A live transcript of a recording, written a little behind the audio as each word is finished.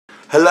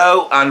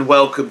Hello and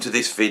welcome to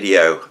this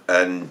video,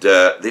 and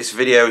this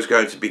video is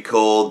going to be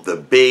called the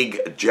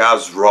Big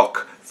Jazz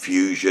Rock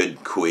Fusion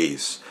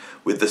Quiz,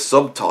 with the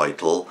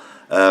subtitle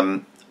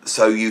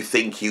So You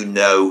Think You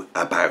Know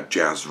About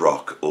Jazz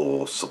Rock,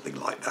 or something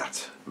like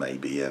that.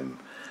 Maybe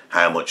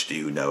how much do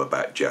you know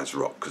about jazz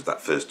rock, because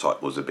that first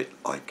title was a bit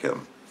like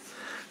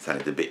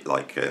sounded a bit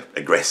like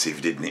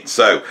aggressive, didn't it?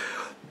 So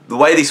the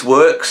way this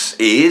works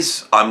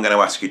is I'm going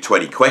to ask you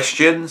 20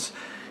 questions.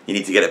 You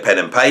need to get a pen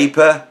and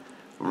paper,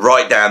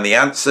 write down the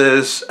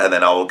answers, and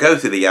then I will go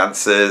through the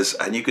answers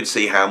and you can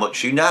see how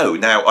much you know.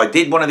 Now, I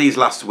did one of these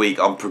last week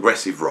on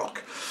progressive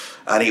rock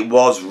and it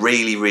was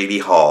really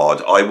hard.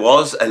 I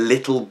was a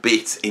little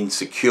bit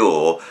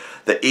insecure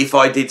that if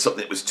I did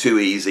something that was too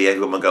easy,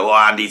 everyone would go, oh,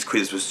 Andy's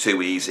quiz was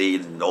too easy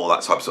and all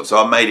that type of stuff.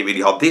 So I made it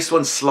really hard. This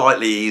one's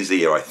slightly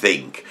easier, I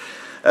think.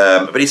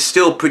 But it's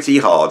still pretty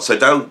hard, so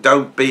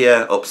don't be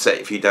upset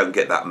if you don't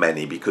get that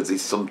many, because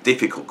there's some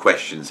difficult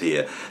questions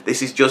here.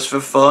 This is just for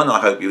fun. I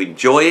hope you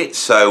enjoy it.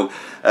 So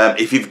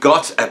if you've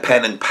got a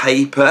pen and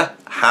paper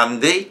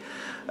handy,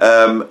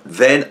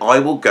 then I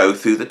will go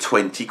through the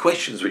 20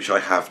 questions which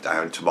I have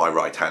down to my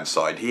right hand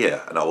side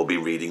here, and I will be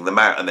reading them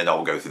out, and then I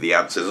will go through the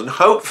answers. And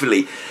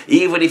hopefully,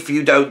 even if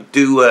you don't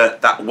do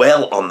that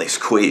well on this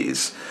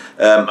quiz,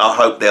 I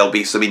hope there'll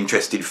be some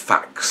interesting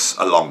facts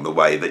along the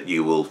way that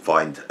you will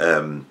find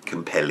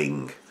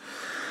compelling.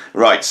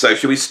 Right, so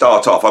shall we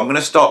start off? I'm going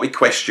to start with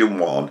question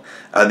 1,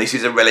 and this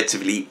is a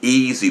relatively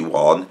easy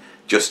one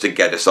just to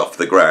get us off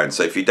the ground.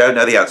 So if you don't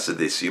know the answer to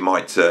this, you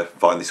might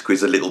find this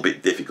quiz a little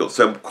bit difficult.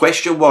 So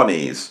question 1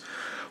 is,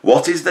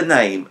 what is the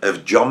name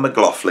of John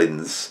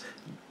McLaughlin's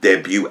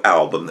debut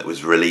album that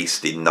was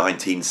released in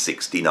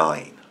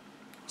 1969?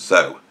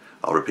 So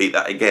I'll repeat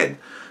that again.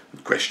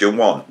 Question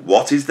 1.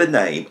 What is the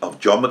name of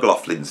John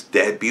McLaughlin's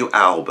debut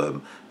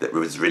album that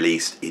was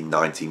released in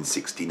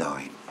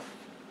 1969?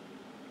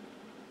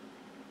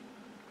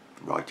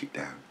 Write it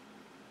down.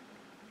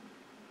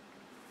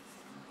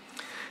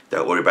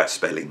 Don't worry about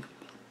spelling.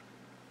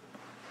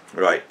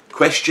 Right.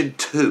 Question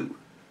 2.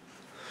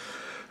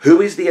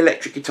 Who is the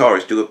electric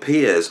guitarist who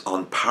appears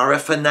on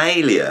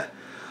Paraphernalia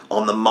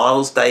on the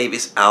Miles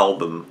Davis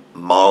album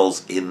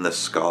Miles in the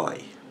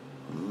Sky?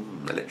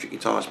 Electric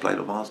guitarist played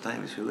by Miles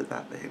Davis. Who would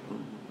that be?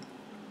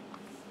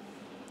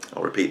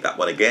 I'll repeat that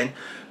one again.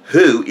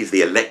 Who is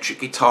the electric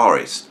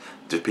guitarist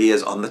that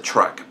appears on the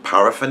track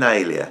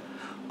Paraphernalia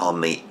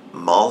on the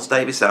Miles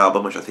Davis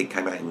album, which I think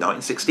came out in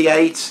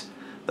 1968?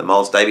 The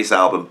Miles Davis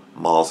album,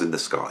 Miles in the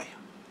Sky.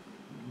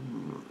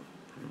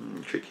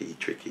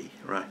 Tricky.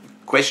 Right.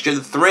 Question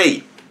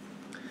 3.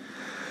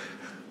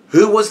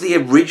 Who was the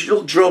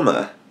original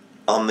drummer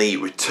on the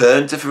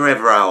Return to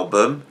Forever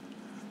album,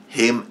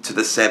 Hymn to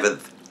the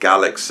Seventh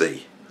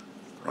Galaxy?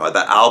 Right,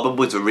 that album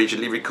was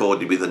originally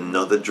recorded with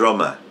another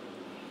drummer,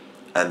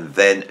 and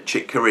then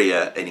Chick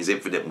Corea, in his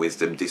infinite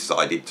wisdom,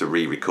 decided to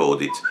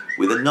re-record it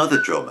with another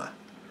drummer.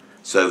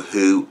 So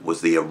who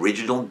was the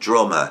original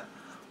drummer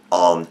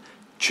on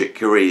Chick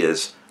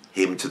Corea's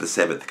Hymn to the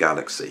Seventh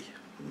Galaxy?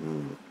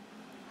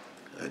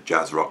 A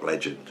jazz rock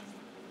legend.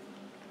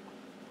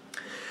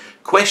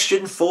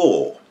 Question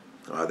 4.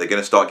 Right, they're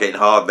going to start getting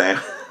hard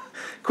now.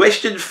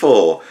 Question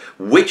 4.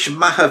 Which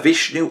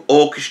Mahavishnu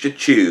Orchestra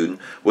tune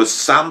was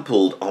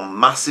sampled on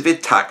Massive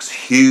Attack's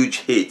huge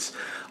hit,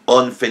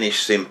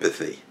 Unfinished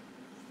Sympathy?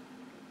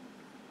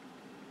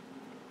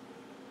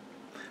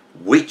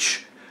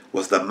 Which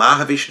was the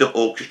Mahavishnu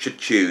Orchestra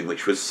tune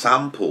which was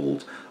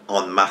sampled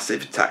on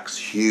Massive Attack's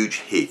huge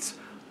hit,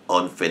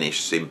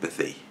 Unfinished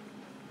Sympathy?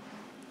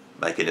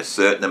 Making a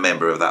certain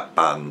member of that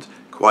band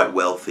quite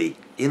wealthy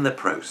in the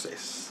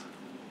process.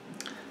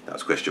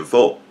 That's question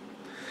 4.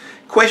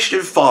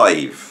 Question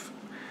 5.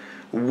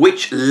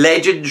 Which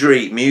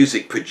legendary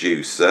music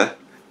producer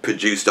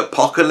produced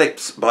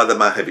Apocalypse by the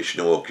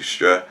Mahavishnu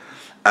Orchestra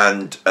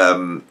and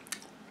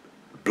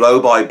Blow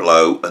by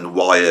Blow and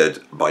Wired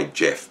by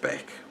Jeff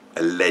Beck?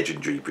 A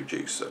legendary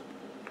producer.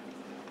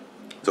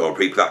 So I'll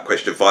repeat that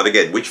question 5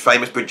 again. Which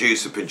famous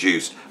producer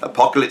produced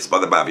Apocalypse by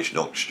the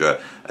Mahavishnu Orchestra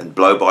and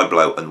Blow by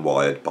Blow and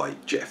Wired by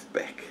Jeff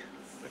Beck?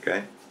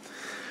 Okay.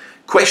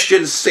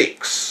 Question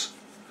 6.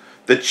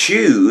 The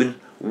tune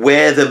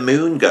Where the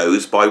Moon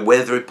Goes by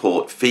Weather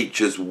Report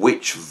features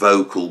which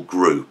vocal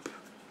group?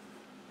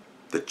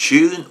 The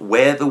tune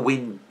Where the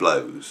Wind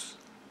Blows.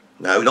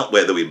 No, not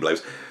Where the Wind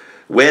Blows.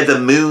 Where the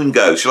Moon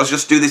Goes. Shall I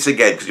just do this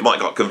again, because you might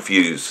have got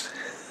confused?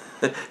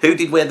 Who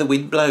did Where the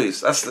Wind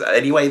Blows? That's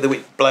Anyway the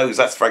Wind Blows.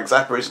 That's Frank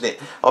Zappa, isn't it?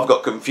 I've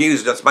got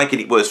confused. That's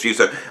making it worse for you.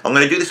 So I'm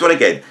going to do this one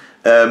again,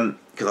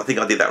 because I think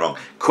I did that wrong.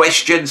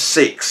 Question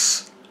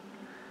 6.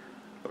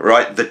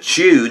 Right, the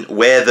tune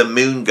Where the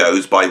Moon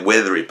Goes by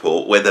Weather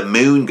Report, Where the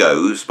Moon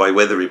Goes by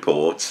Weather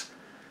Report,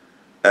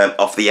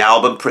 off the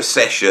album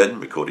Procession,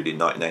 recorded in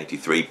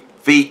 1983,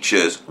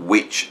 features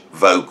which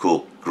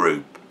vocal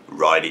group?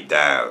 Write it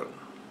down.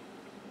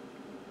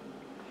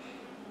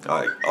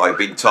 I've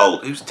been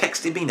told, who's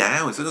texting me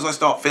now? As soon as I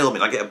start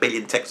filming, I get a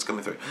billion texts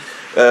coming through.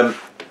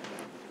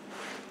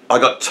 I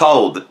got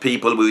told that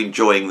people were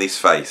enjoying this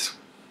face.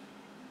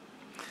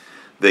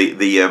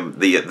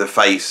 the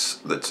face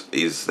that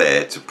is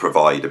there to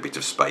provide a bit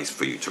of space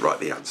for you to write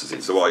the answers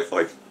in. So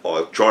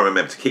I'll try and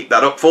remember to keep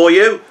that up for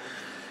you.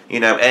 You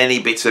know, any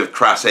bit of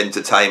crass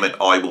entertainment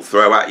I will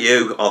throw at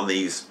you on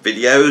these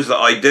videos that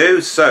I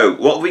do. So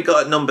what have we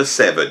got at number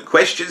 7?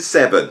 Question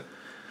 7.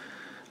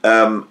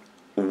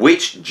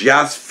 Which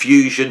jazz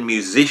fusion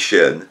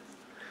musician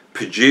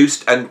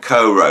produced and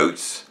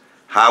co-wrote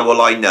How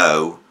Will I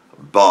Know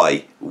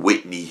by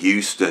Whitney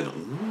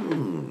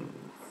Houston?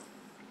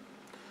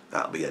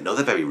 That'll be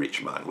another very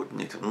rich man,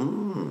 wouldn't it?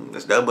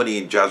 There's no money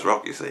in jazz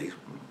rock, you see.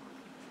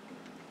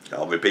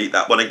 I'll repeat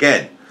that one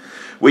again.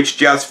 Which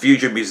jazz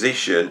fusion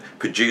musician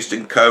produced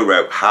and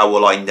co-wrote How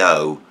Will I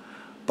Know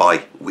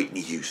by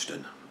Whitney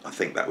Houston? I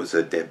think that was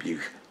her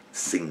debut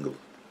single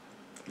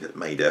that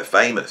made her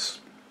famous.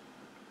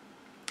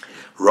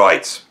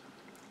 Right.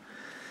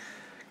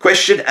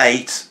 Question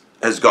 8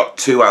 has got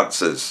 2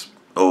 answers,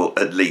 or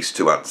at least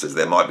 2 answers.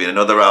 There might be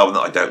another album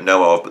that I don't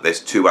know of, but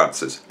there's 2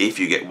 answers. If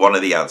you get one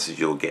of the answers,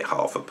 you'll get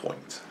half a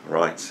point.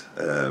 Right.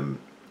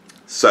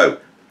 So,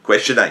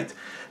 question 8.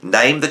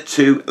 Name the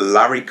 2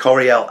 Larry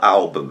Coryell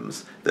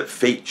albums that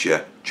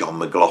feature John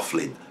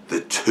McLaughlin.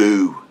 The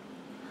 2.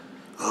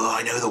 Oh,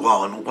 I know the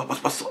one.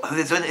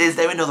 Is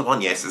there another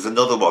one? Yes, there's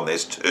another one.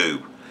 There's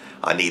 2.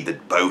 I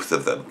need both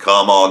of them.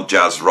 Come on,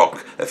 jazz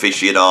rock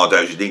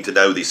aficionados. You need to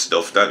know this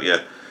stuff, don't you?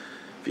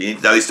 If you need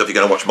to know this stuff, you're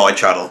going to watch my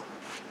channel.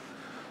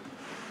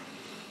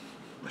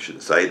 I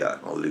shouldn't say that.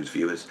 I'll lose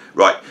viewers.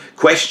 Right.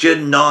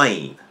 Question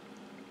 9.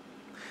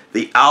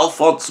 The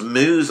Alphonse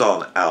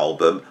Mouzon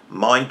album,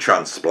 Mind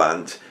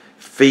Transplant,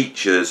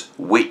 features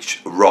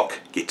which rock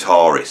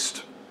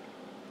guitarist?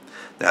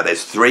 Now,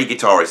 there's 3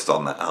 guitarists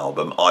on that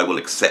album. I will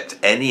accept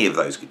any of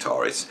those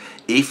guitarists.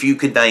 If you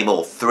can name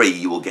all 3,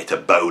 you will get a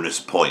bonus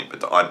point.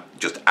 But I'm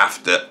just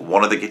after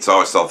one of the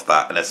guitarists of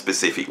that and a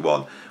specific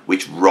one.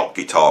 Which rock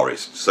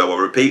guitarist? So I'll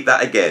repeat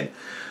that again.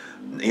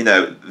 You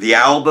know, the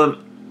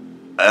album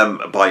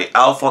by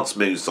Alphonse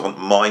Mouzon,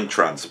 Mind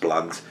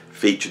Transplant,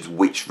 featured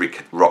which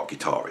rock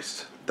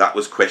guitarist? That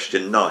was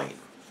question 9.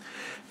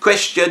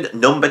 Question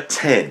number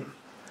 10.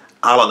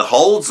 Alan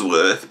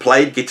Holdsworth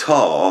played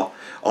guitar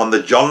on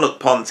the Jean-Luc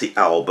Ponty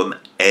album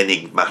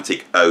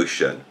Enigmatic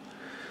Ocean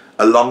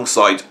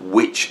alongside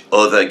which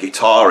other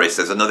guitarist?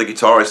 There's another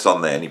guitarist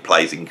on there and he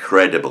plays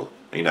incredible.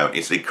 You know,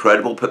 it's an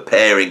incredible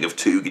pairing of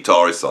 2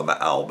 guitarists on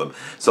that album.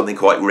 Something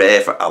quite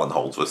rare for Alan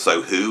Holdsworth.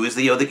 So who is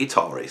the other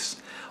guitarist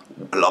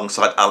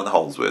alongside Alan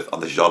Holdsworth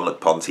on the Jean-Luc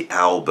Ponty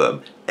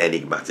album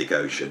Enigmatic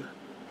Ocean?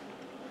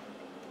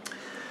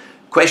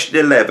 Question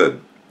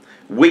 11.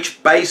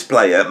 Which bass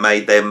player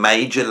made their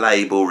major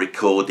label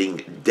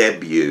recording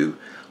debut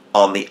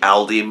on the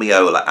Al Di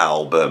Meola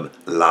album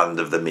Land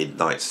of the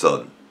Midnight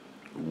Sun?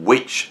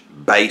 Which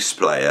bass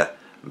player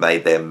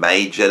made their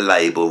major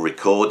label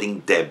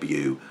recording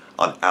debut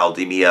on Al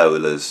Di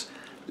Meola's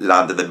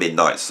Land of the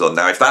Midnight Sun?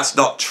 Now, if that's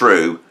not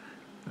true,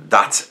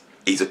 that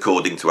is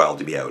according to Al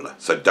Di Meola,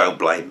 so don't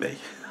blame me,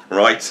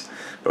 right?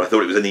 But I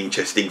thought it was an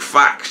interesting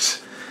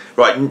fact.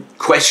 Right,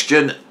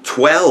 question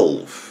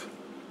 12.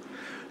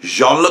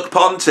 Jean-Luc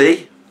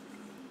Ponty,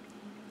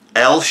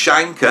 El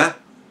Shanker,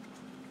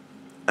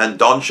 and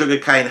Don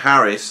Sugarcane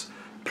Harris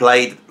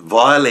played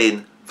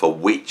violin for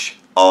which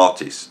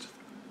artist?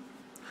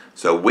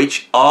 So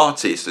which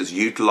artist has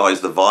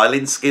utilised the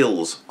violin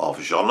skills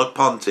of Jean-Luc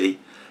Ponty,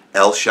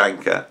 El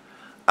Shanker,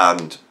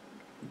 and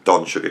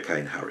Don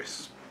Sugarcane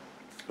Harris?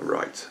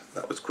 Right,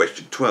 that was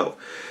question 12.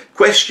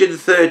 Question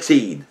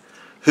 13.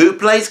 Who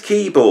plays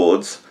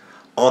keyboards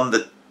on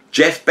the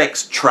Jeff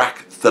Beck's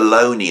track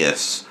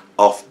Thelonious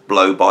off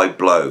Blow by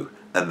Blow?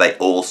 And they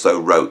also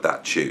wrote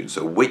that tune.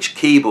 So which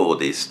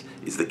keyboardist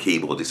is the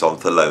keyboardist on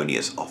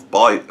Thelonious off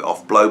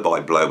Blow by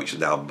Blow, which is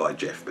an album by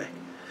Jeff Beck?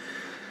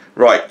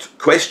 Right,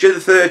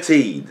 question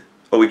 13.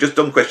 Oh, we've just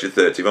done question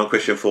 13. We're on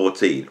question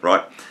 14,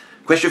 right?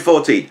 Question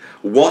 14.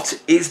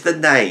 What is the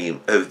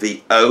name of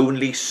the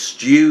only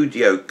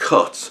studio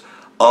cut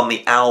on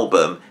the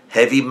album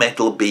Heavy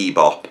Metal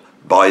Bebop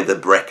by the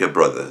Brecker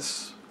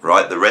Brothers?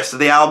 Right, the rest of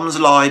the album's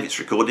live, it's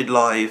recorded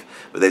live,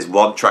 but there's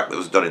one track that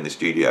was done in the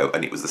studio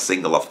and it was the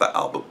single off that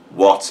album.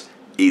 What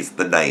is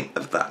the name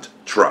of that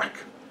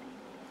track?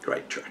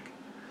 Great track.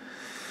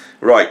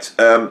 Right,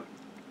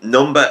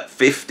 number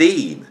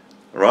 15,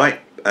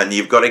 right? And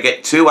you've got to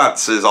get 2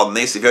 answers on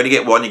this. If you only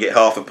get 1, you get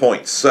half a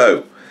point.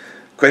 So,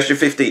 question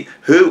 15.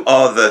 Who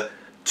are the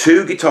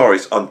 2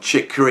 guitarists on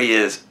Chick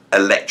Corea's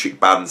Electric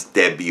Band's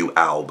debut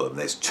album?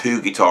 There's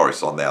 2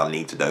 guitarists on there. I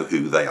need to know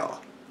who they are.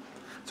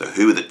 So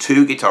who are the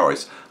 2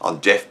 guitarists on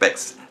Jeff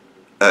Beck's...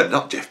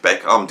 not Jeff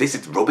Beck. This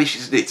is rubbish,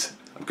 isn't it?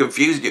 I'm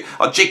confusing you.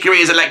 On Chick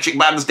Corea's Electric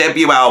Band's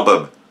debut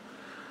album.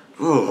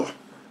 Oh,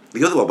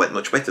 the other one went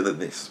much better than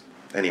this.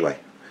 Anyway.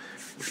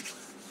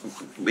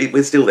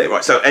 We're still there.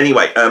 Right, so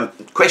anyway.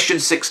 Question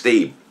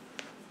 16.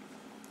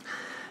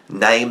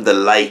 Name the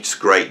late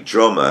great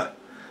drummer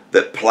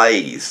that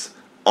plays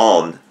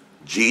on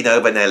Gino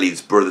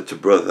Vanelli's Brother to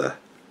Brother,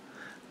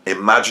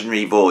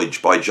 Imaginary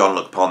Voyage by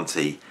Jean-Luc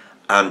Ponty,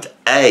 and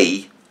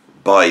A,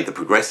 by the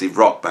progressive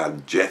rock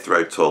band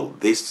Jethro Tull.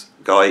 This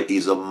guy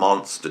is a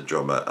monster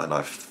drummer, and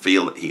I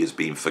feel that he has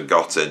been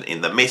forgotten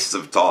in the mists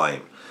of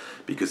time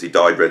because he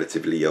died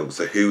relatively young.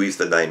 So who is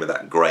the name of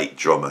that great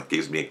drummer?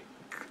 Gives me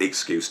an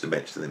excuse to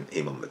mention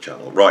him on the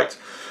channel. Right.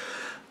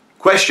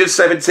 Question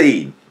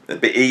 17. A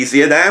bit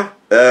easier now.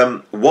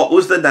 What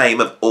was the name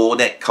of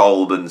Ornette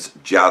Coleman's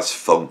jazz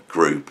funk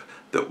group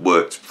that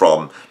worked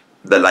from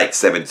the late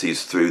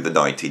 70s through the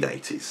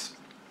 1980s?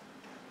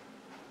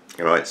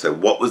 All right, so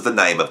what was the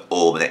name of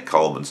Ornette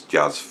Coleman's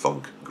jazz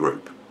funk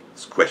group?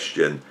 That's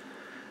question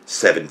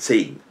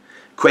 17.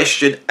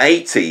 Question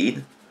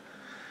 18,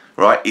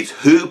 right, is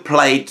who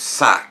played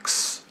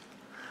sax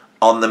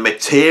on the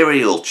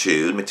Material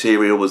tune?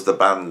 Material was the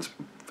band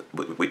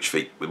which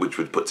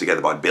was put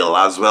together by Bill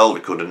Laswell,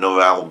 recorded a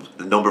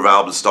number of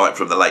albums starting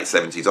from the late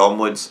 70s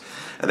onwards.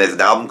 And there's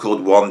an album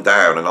called One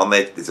Down, and on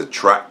there's a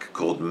track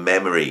called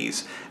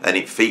Memories, and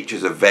it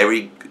features a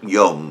very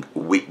young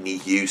Whitney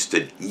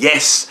Houston.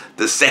 Yes,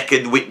 the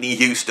second Whitney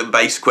Houston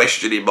based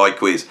question in my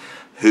quiz.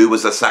 Who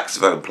was the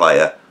saxophone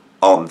player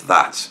on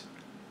that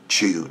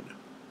tune?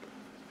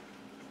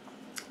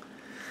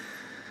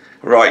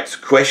 Right,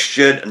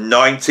 question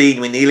 19,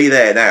 we're nearly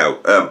there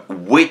now.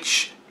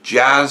 Which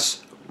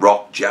jazz,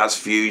 rock, jazz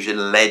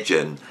fusion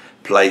legend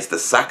plays the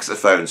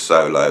saxophone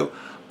solo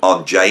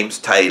on James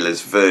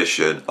Taylor's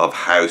version of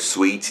How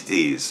Sweet It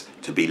Is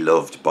to Be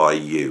Loved by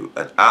You?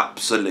 An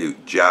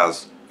absolute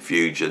jazz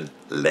fusion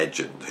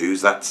legend.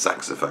 Who's that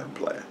saxophone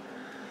player?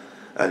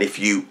 And if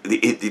you,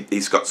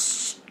 he's got,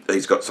 so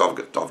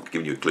I've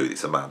given you a clue,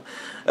 it's a man.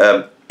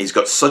 He's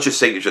got such a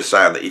signature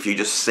sound that if you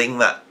just sing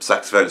that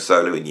saxophone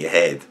solo in your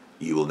head,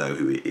 you will know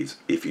who it is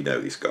if you know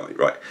this guy,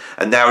 right?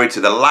 And now we're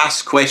into the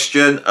last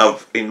question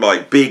in my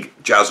big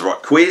jazz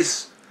rock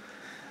quiz.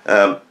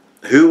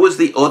 Who was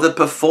the other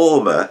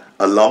performer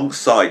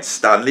alongside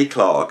Stanley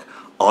Clarke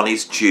on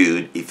his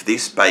tune If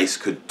This Bass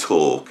Could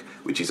Talk,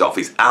 which is off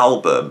his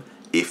album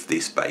If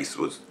This Bass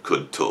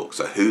Could Talk?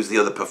 So who's the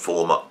other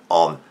performer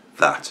on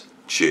that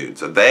tune?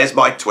 So there's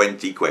my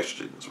 20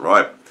 questions,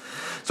 right?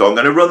 So I'm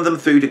going to run them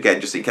through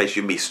again just in case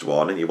you missed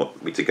one and you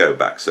want me to go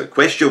back. So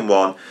question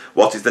 1,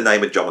 what is the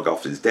name of John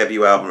McLaughlin's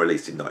debut album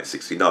released in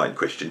 1969?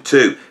 Question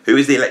 2, who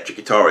is the electric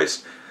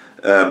guitarist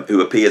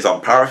who appears on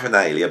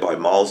Paraphernalia by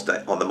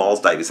on the Miles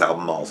Davis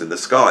album Miles in the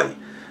Sky?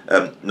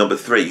 Number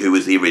 3, who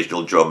was the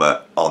original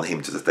drummer on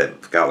Hymn to the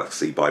 10th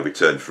Galaxy by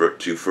Return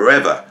to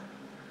Forever?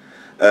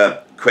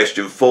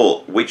 Question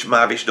 4, which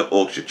Mahavishnu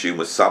Orchestra tune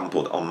was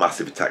sampled on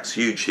Massive Attack's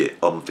huge hit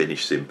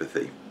Unfinished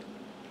Sympathy?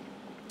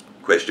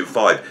 Question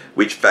 5,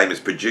 which famous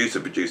producer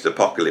produced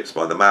Apocalypse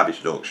by the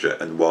Mahavishnu Orchestra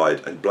and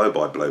Wired and Blow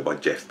by Blow by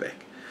Jeff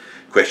Beck?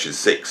 Question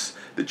 6,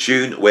 the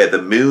tune Where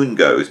the Moon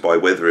Goes by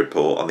Weather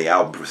Report on the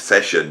album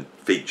Procession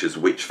features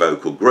which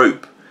vocal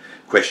group?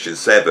 Question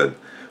 7,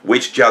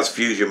 which jazz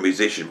fusion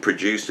musician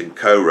produced and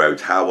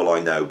co-wrote How Will I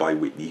Know by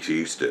Whitney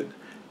Houston?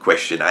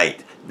 Question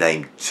 8,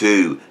 name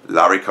 2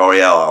 Larry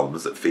Coryell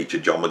albums that feature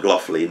John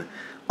McLaughlin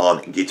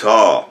on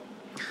guitar.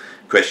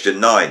 Question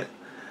 9,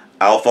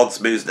 Alphonse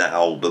Muisner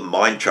album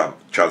Mind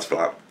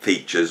Transplant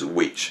features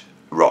which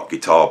rock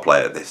guitar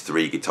player? There's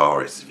 3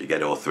 guitarists. If you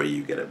get all 3,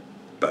 you get a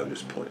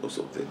bonus point or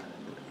something.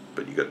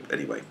 But you got,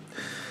 anyway.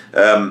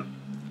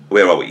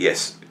 Where are we?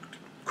 Yes.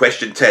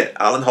 Question 10.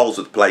 Alan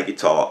Holdsworth played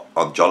guitar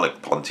on John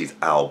Ponte's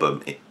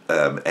album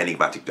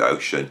Enigmatic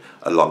Ocean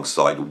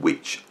alongside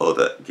which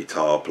other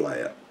guitar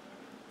player?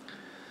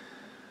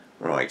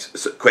 Right,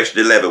 so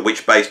question 11,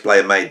 which bass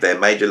player made their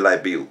major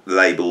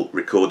label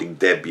recording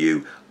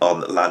debut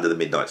on Land of the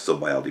Midnight Sun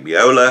by Al Di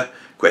Meola?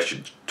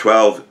 Question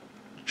 12,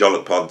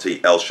 John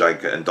Ponte, El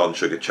Shanker and Don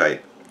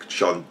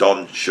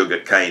Sugar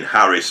Kane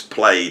Harris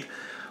played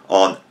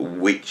on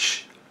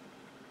which,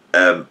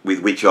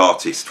 with which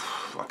artist?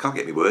 I can't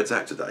get my words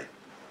out today.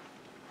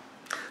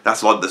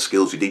 That's one of the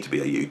skills you need to be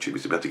a YouTuber,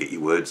 is to be able to get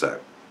your words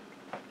out.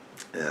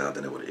 Yeah, I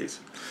don't know what it is.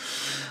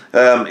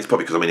 It's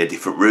probably because I'm in a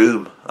different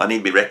room. I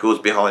need my records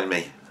behind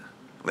me.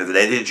 There's an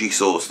energy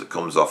source that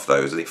comes off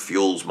those and it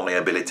fuels my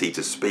ability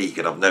to speak.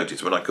 And I've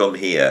noticed when I come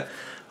here,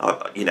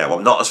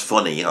 I'm not as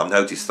funny. I've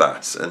noticed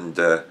that. And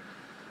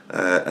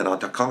I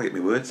can't get my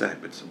words out.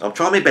 But I'm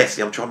trying my best.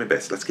 I'm trying my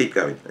best. Let's keep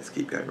going.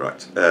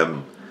 Right.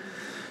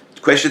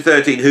 Question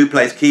 13. Who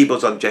plays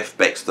keyboards on Jeff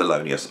Beck's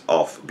Thelonious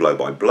off Blow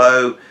by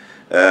Blow?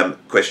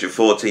 Question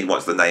 14.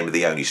 What's the name of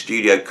the only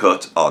studio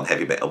cut on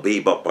Heavy Metal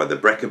Bebop by the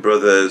Brecker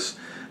Brothers?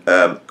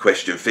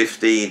 Question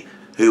 15,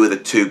 who are the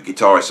 2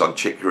 guitarists on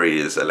Chick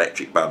Corea's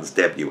Electric Band's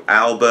debut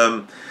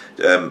album?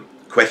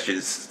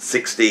 Question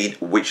 16,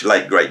 which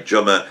late great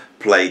drummer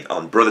played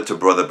on Brother to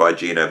Brother by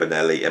Gino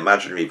Vanelli,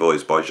 Imaginary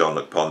Voice by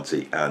Jean-Luc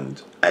Ponty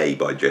and A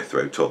by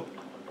Jethro Tull?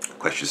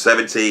 Question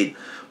 17,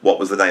 what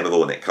was the name of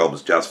Ornette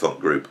Coleman's jazz funk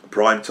group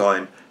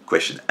Primetime?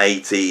 Question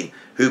 18,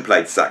 who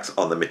played sax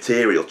on the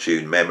Material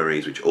tune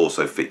Memories, which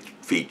also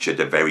featured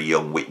a very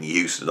young Whitney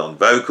Houston on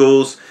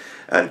vocals?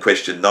 And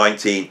question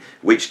 19,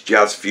 which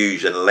jazz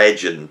fusion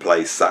legend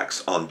plays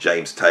sax on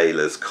James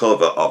Taylor's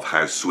cover of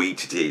How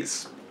Sweet It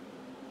Is?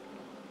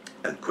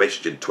 And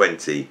question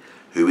 20,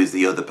 who is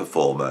the other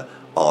performer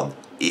on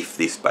If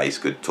This Bass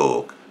Could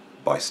Talk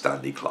by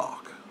Stanley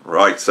Clarke.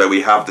 Right, so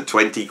we have the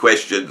 20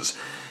 questions.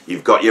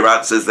 You've got your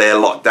answers there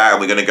locked down.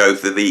 We're going to go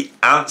through the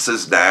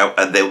answers now,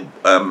 and then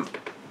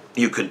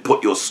you can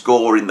put your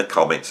score in the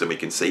comments and we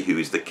can see who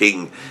is the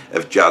king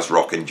of jazz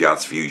rock and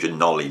jazz fusion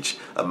knowledge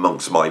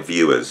amongst my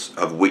viewers,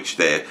 of which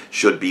there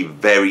should be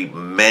very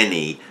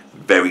many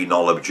very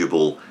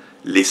knowledgeable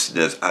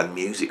listeners and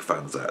music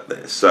fans out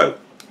there. So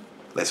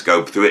let's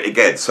go through it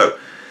again. So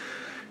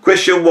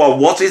question 1,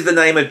 what is the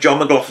name of John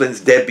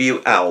McLaughlin's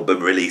debut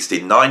album released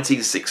in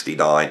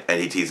 1969?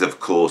 And it is, of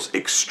course,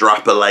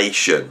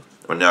 Extrapolation,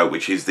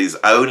 which is his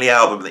only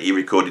album that he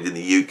recorded in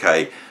the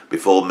UK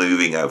before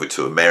moving over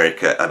to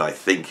America. And I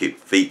think it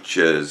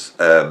features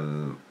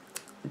John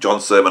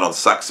Sermon on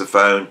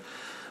saxophone.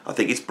 I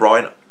think it's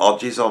Brian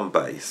Hodges on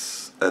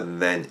bass.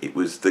 And then it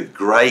was the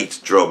great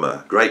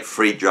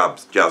free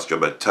jazz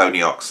drummer,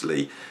 Tony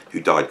Oxley, who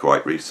died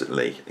quite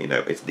recently. You know,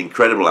 it's an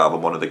incredible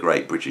album, one of the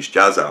great British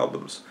jazz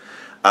albums,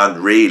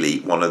 and really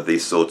one of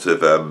these sort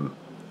of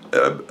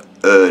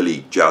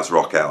early jazz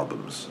rock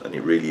albums. And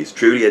it really is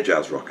truly a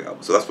jazz rock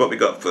album. So that's what we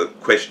got for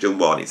question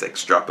 1, it's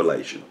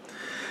Extrapolation.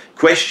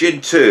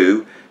 Question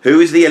 2, who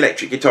is the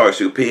electric guitarist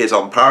who appears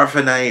on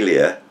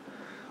Paraphernalia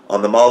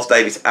on the Miles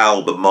Davis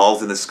album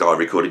Miles in the Sky,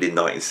 recorded in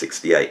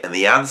 1968? And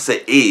the answer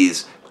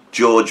is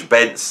George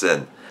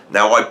Benson.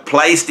 Now, I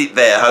placed it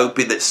there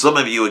hoping that some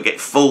of you would get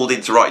fooled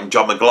into writing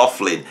John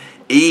McLaughlin,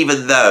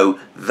 even though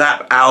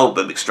that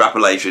album,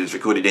 Extrapolation, is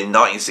recorded in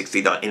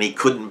 1969, and he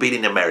couldn't be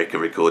in America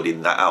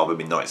recording that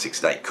album in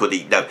 1968, could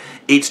he? No,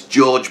 it's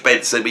George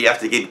Benson. We have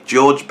to give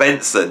George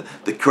Benson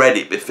the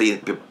credit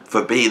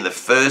for being the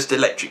first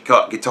electric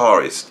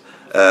guitarist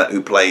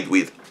who played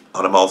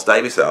on a Miles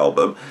Davis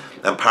album.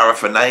 And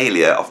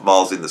Paraphernalia of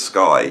Miles in the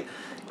Sky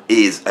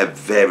is a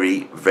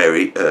very,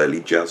 very early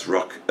jazz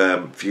rock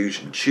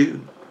fusion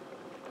tune.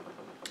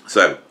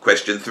 So,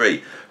 question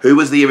 3. Who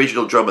was the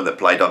original drummer that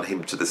played on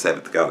Hymn to the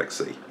Seventh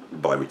Galaxy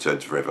by Return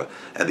to Forever?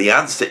 And the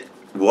answer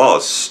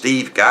was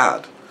Steve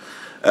Gadd.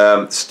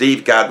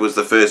 Steve Gadd was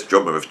the first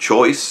drummer of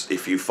choice.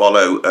 If you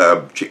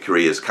follow Chick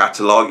Corea's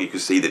catalogue, you can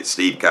see that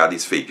Steve Gadd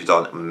is featured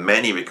on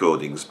many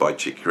recordings by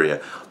Chick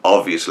Corea.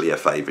 Obviously a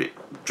favourite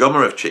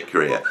drummer of Chick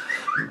Corea.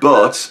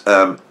 But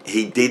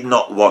he did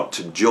not want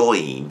to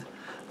join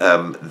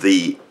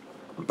the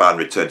band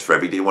Return to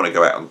Forever. He didn't want to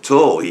go out on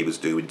tour. He was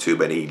doing too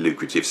many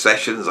lucrative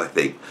sessions, I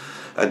think.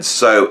 And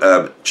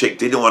so Chick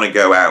didn't want to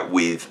go out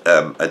with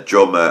a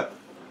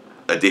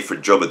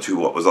different drummer to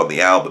what was on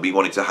the album. He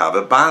wanted to have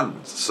a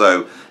band.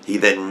 So he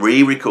then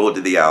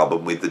re-recorded the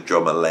album with the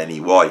drummer Lenny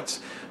White,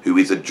 who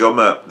is a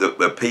drummer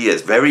that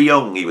appears very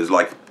young. He was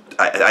like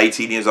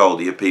 18 years old.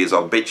 He appears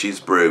on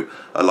Bitches Brew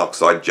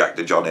alongside Jack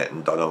DeJohnette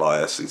and Don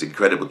Elias, these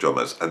incredible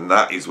drummers. And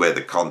that is where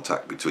the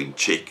contact between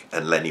Chick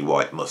and Lenny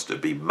White must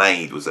have been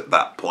made, was at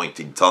that point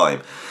in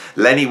time.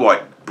 Lenny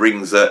White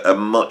brings a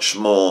much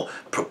more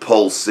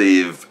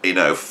propulsive,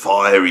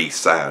 fiery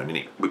sound, and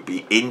it would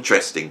be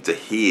interesting to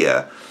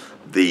hear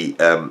the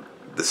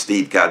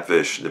Steve Gadd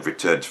version of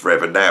Return to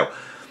Forever. Now,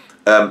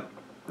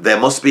 there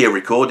must be a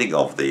recording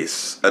of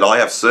this, and I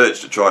have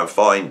searched to try and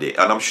find it,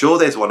 and I'm sure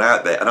there's one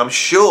out there, and I'm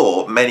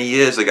sure many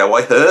years ago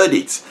I heard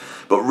it,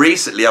 but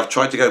recently I've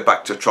tried to go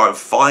back to try and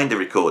find a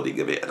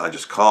recording of it, and I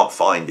just can't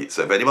find it.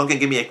 So if anyone can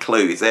give me a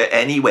clue, is there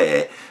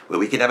anywhere where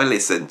we can have a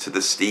listen to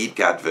the Steve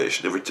Gadd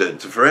version of Return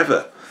to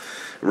Forever?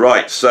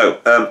 Right,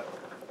 so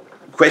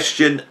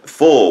question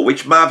 4,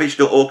 which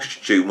Mahavishnu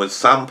Orchestra tune was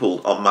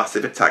sampled on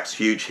Massive Attack's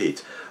huge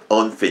hit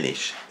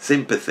Unfinished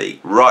Sympathy?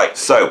 Right,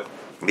 so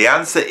the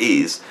answer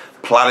is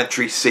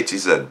Planetary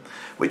Citizen,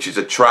 which is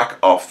a track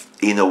off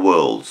Inner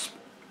Worlds.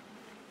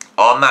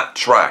 On that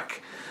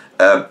track,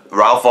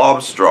 Ralph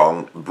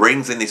Armstrong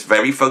brings in this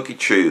very funky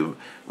tune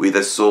with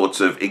a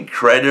sort of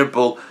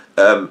incredible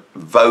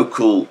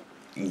vocal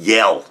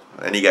yell,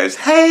 and he goes,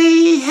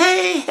 hey,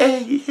 hey,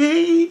 hey,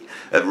 hey,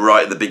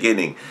 right at the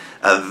beginning,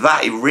 and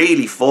that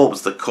really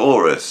forms the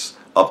chorus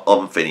of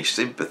Unfinished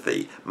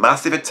Sympathy.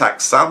 Massive Attack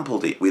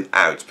sampled it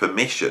without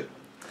permission.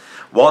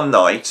 One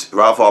night,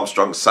 Ralph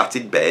Armstrong sat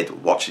in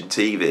bed watching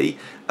TV,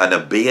 and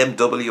a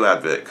BMW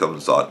advert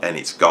comes on, and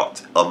it's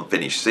got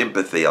Unfinished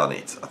Sympathy on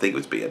it. I think it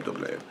was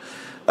BMW.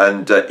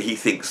 And he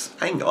thinks,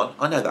 hang on,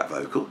 I know that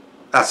vocal.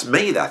 That's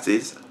me, that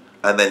is.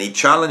 And then he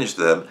challenged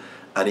them,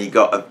 and he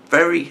got a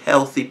very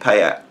healthy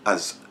payout,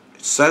 as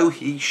so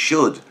he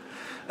should,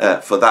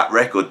 for that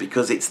record,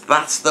 because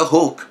that's the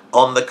hook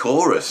on the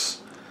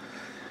chorus.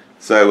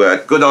 So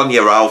good on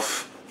you,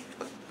 Ralph.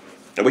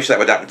 I wish that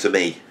would happen to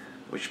me.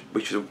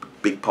 Which is a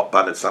big pop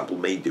band had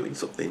sampled me doing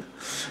something.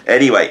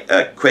 Anyway,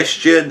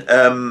 question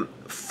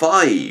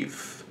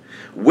 5.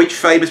 Which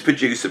famous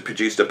producer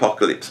produced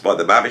Apocalypse by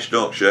the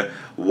Mahavishnu Orchestra,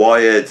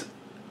 Wired,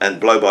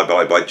 and Blow Bye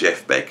Bye by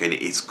Jeff Beck? And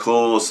it is, of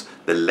course,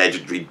 the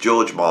legendary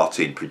George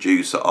Martin,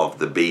 producer of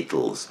the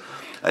Beatles.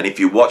 And if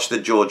you watch the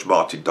George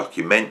Martin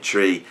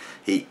documentary,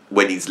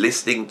 when he's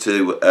listening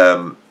to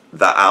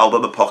that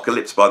album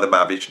Apocalypse by the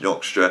Mahavishnu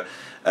Orchestra,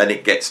 and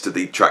it gets to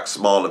the track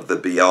Smile of the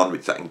Beyond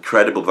with that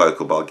incredible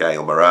vocal by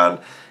Gail Moran,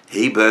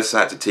 he burst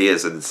out to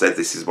tears and said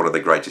this is one of the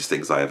greatest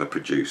things I ever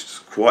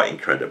produced. Quite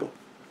incredible.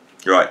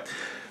 Right.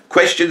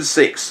 Question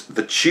 6.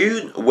 The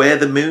tune Where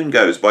the Moon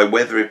Goes by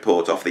Weather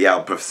Report off the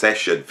album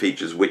Procession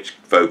features which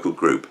vocal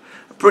group?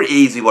 A pretty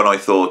easy one, I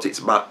thought. It's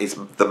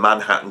the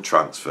Manhattan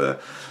Transfer.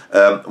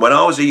 When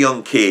I was a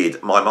young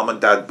kid, my mum and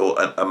dad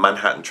bought a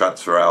Manhattan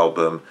Transfer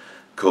album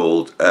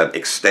called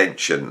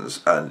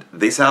Extensions, and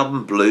this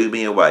album blew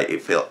me away.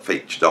 It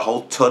featured a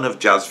whole ton of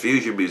jazz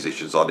fusion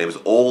musicians on it. It was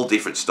all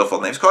different stuff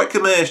on there. It was quite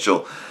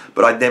commercial,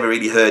 but I'd never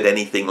really heard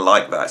anything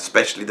like that,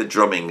 especially the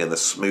drumming and the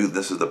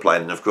smoothness of the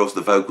playing, and of course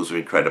the vocals were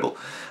incredible.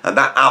 And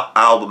that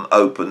album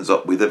opens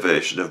up with a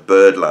version of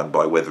Birdland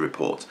by Weather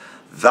Report.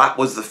 That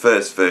was the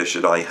first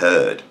version I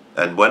heard,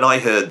 and when I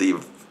heard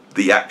the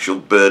actual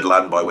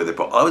Birdland by Weather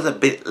Report, I was a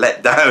bit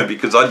let down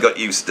because I got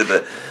used to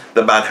the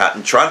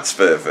Manhattan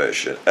Transfer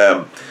version.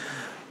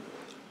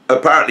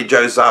 Apparently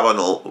Joe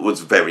Zawinul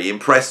was very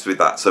impressed with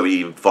that, so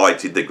he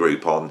invited the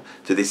group on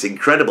to this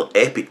incredible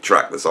epic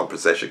track that's on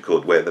Procession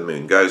called Where the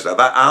Moon Goes. Now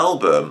that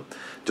album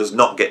does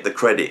not get the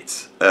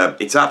credit.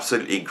 It's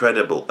absolutely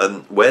incredible,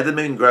 and Where the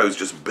Moon Grows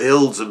just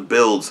builds and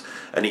builds,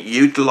 and it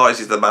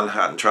utilises the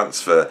Manhattan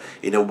Transfer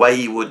in a way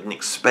you wouldn't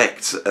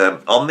expect.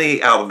 On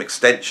the album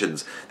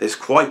Extensions, there's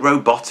quite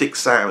robotic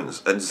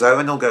sounds, and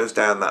Zawinul goes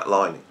down that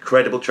line.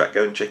 Incredible track,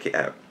 go and check it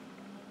out.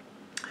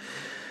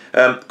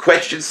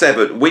 Question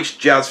 7. Which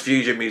jazz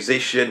fusion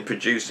musician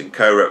produced and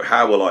co-wrote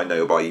How Will I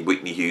Know by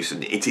Whitney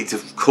Houston? It is,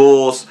 of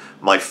course,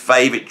 my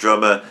favourite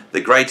drummer,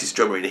 the greatest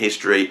drummer in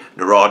history,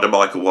 Narada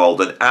Michael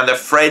Walden, and a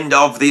friend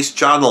of this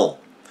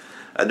channel.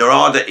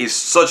 Narada is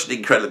such an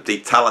incredibly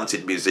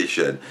talented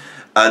musician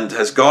and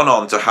has gone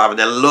on to have an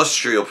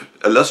illustrious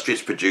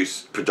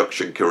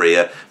production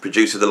career,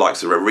 producing the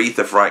likes of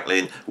Aretha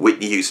Franklin,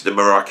 Whitney Houston and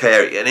Mariah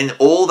Carey, and in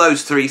all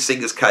those three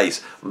singers'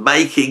 case,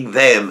 making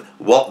them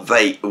what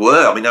they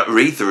were. I mean,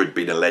 Aretha had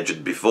been a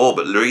legend before,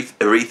 but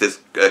Aretha's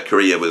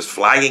career was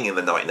flagging in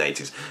the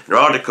 1980s.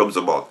 Narada comes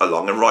along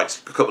and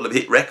writes a couple of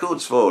hit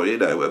records for, you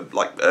know,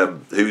 like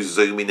Who's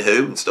Zooming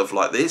Who and stuff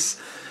like this.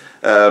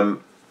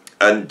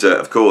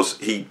 Of course,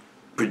 he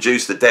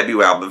produced the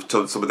debut album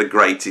of some of the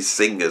greatest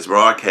singers,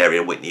 Mariah Carey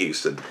and Whitney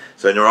Houston.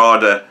 So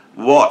Narada,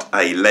 what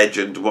a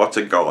legend, what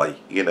a guy,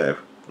 you know.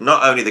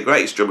 Not only the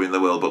greatest drummer in the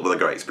world, but the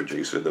greatest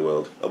producer in the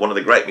world. And one of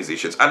the great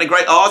musicians, and a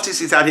great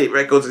artist. He's had hit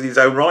records in his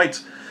own right.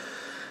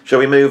 Shall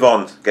we move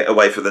on? Get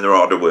away from the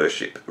Narada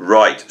worship.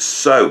 Right,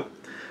 so,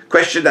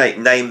 question 8.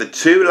 Name the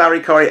 2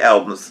 Larry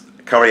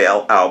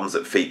Coryell albums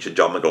that feature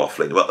John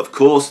McLaughlin. Well, of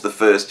course, the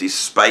first is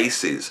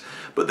Spaces.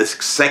 But the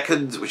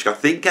second, which I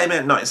think came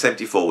out in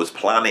 1974, was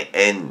Planet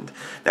End.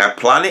 Now,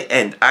 Planet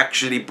End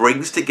actually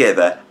brings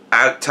together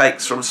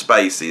outtakes from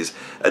Spaces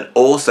and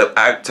also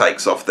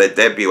outtakes off their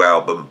debut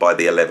album by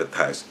the 11th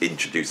House,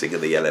 Introducing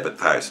the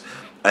 11th House.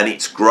 And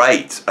it's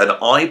great. And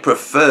I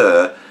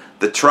prefer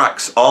the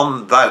tracks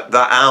on that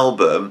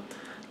album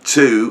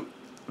to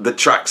the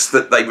tracks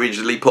that they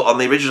originally put on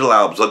the original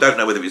albums. I don't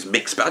know whether it was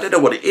mixed, but I don't know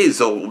what it is.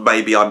 Or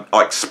maybe I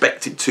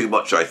expected too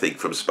much, I think,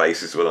 from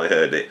Spaces when I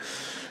heard it.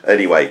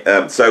 Anyway,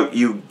 so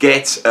you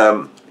get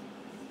a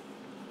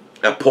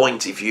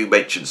point if you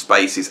mention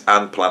Spaces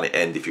and Planet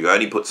End. If you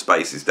only put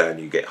Spaces down,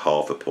 you get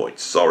half a point.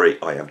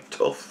 Sorry, I am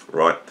tough,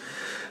 right?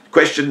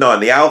 Question 9.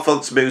 The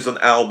Alphonse Mouzon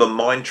album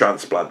Mind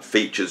Transplant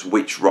features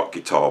which rock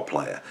guitar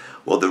player?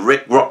 Well, the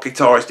rock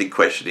guitarist in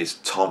question is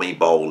Tommy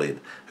Bolin,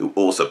 who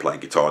also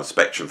played guitar on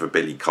Spectrum for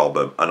Billy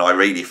Cobham. And I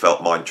really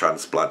felt Mind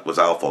Transplant was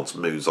Alphonse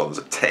Mouzon's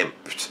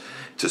attempt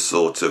to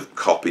sort of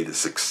copy the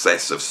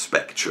success of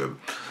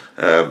Spectrum.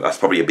 That's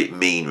probably a bit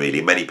mean,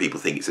 really. Many people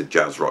think it's a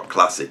jazz rock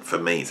classic. For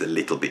me, it's a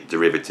little bit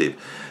derivative.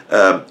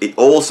 It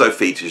also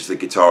features the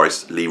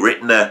guitarists Lee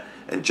Ritenour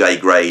and Jay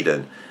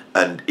Graydon.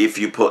 And if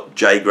you put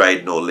Jay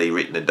Graydon or Lee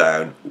Ritenour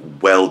down,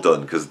 well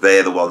done, because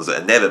they're the ones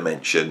that are never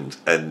mentioned,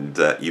 and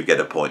you get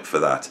a point for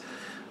that.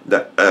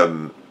 But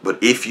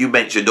if you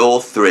mentioned all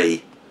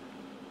three,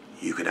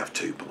 you can have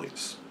 2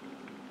 points.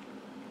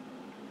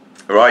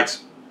 All right.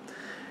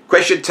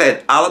 Question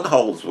 10. Alan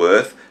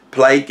Holdsworth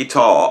played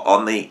guitar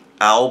on the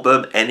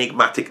album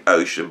Enigmatic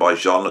Ocean by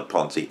Jean-Luc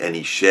Ponty, and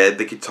he shared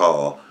the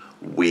guitar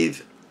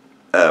with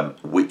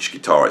which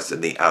guitarist?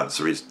 And the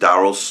answer is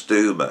Daryl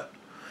Stuermer.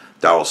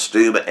 Daryl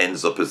Stuermer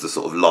ends up as the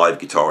sort of live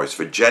guitarist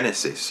for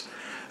Genesis.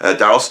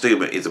 Daryl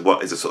Stuermer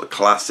is a sort of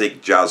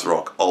classic jazz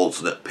rock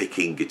alternate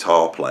picking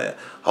guitar player.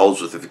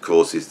 Holdsworth, of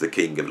course, is the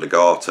king of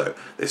legato.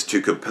 There's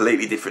 2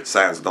 completely different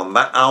sounds, and on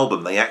that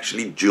album they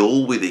actually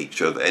duel with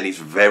each other, and it's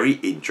very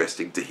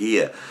interesting to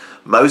hear.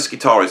 Most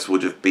guitarists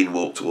would have been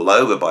walked all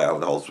over by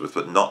Alan Holdsworth,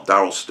 but not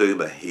Daryl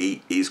Stuermer.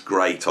 He is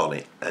great on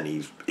it, and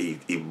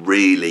he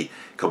really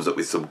comes up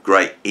with some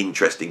great,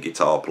 interesting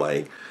guitar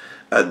playing.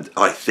 And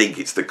I think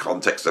it's the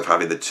context of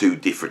having the 2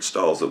 different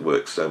styles that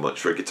works so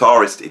much. For a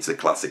guitarist, it's a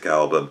classic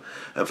album,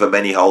 and for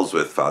many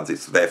Holdsworth fans,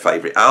 it's their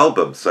favourite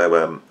album.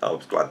 So I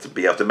was glad to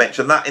be able to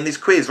mention that in this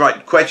quiz.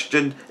 Right,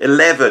 question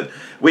 11.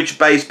 Which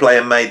bass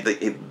player made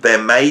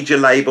their major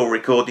label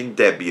recording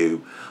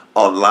debut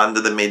on Land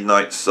of the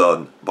Midnight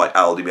Sun by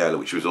Al Di Meola,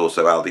 which was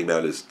also Al Di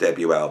Meola's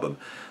debut album?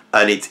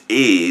 and it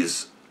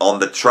is on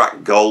the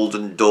track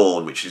Golden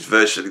Dawn, which is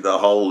virtually the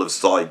whole of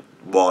side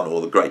one, or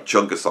the great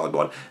chunk of side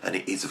one, and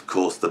it is of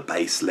course the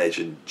bass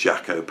legend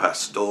Jaco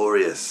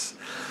Pastorius,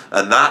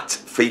 and that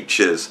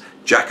features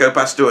Jaco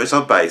Pastorius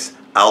on bass,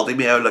 Al Di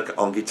Meola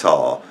on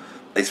guitar,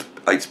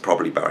 it's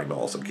probably Barry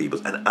Miles on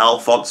keyboards, and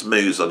Alphonse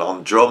Mouzon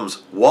on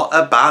drums. What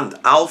a band!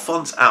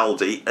 Alphonse,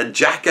 Aldi and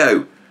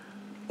Jaco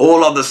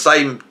all on the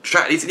same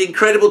track. It's an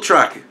incredible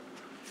track.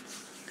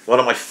 One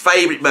of my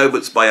favourite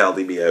moments by Al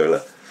Di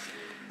Meola,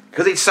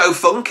 because it's so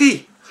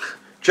funky.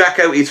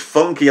 Jaco is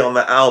funky on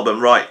that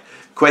album. Right,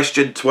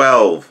 question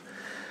 12.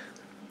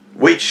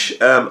 Which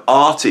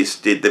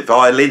artist did the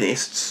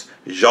violinists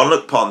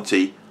Jean-Luc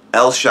Ponty,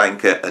 El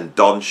Shanker and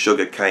Don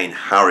Sugarcane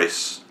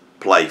Harris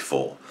play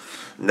for?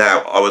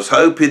 Now, I was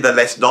hoping the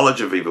less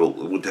knowledgeable people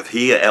would have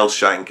hear El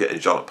Shanker and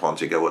Jean-Luc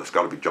Ponty and go, well, it's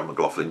got to be John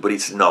McLaughlin, but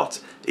it's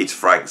not. It's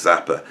Frank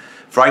Zappa.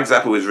 Frank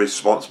Zappa was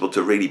responsible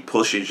to really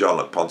pushing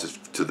Jean-Luc Ponty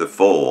to the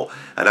fore,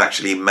 and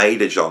actually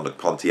made a Jean-Luc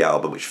Ponty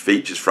album which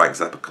features Frank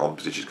Zappa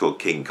compositions called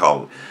King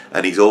Kong,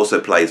 and he also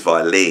plays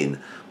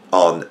violin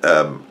on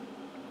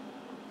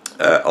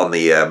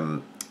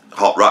the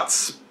Hot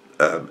Rats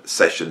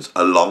sessions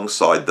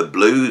alongside the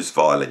blues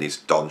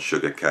violinist Don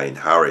Sugarcane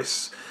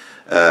Harris.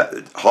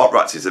 Hot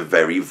Rats is a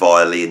very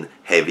violin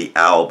heavy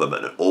album,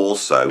 and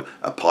also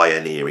a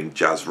pioneering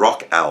jazz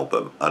rock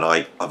album, and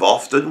I've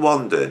often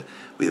wondered,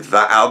 with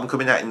that album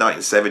coming out in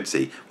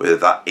 1970, whether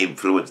that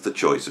influenced the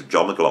choice of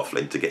John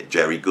McLaughlin to get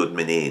Jerry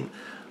Goodman in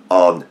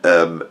on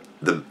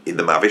in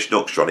the Mavish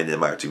Nookstron in the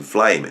Mountain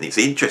Flame. And it's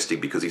interesting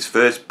because his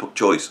first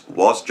choice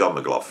was John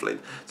McLaughlin,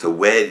 so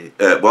where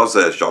was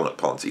Jean-Luc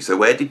Ponty, so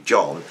where did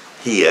John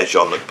hear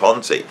Jean-Luc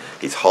Ponty?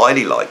 It's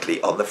highly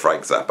likely on the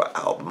Frank Zappa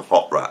album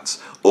Hot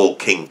Rats or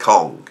King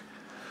Kong.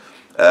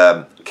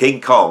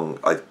 King Kong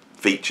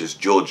features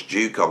George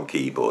Duke on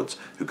keyboards,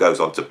 who goes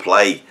on to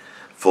play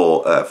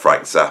for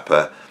Frank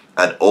Zappa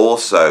and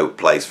also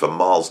plays for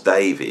Miles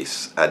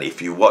Davis, and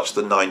if you watch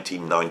the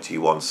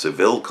 1991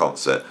 Seville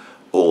concert,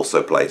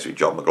 also plays with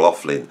John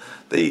McLaughlin,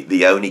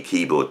 the only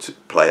keyboard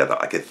player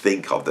that I can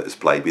think of that has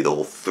played with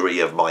all three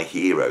of my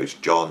heroes,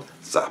 John,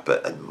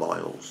 Zappa and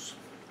Miles.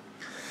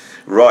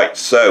 Right,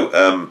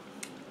 so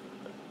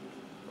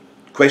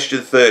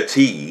question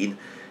 13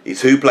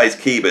 is who plays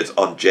keyboards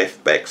on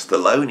Jeff Beck's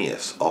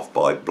Thelonious Off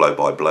by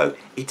Blow.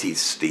 It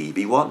is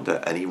Stevie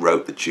Wonder, and he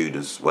wrote the tune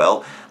as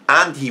well,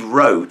 and he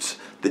wrote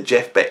the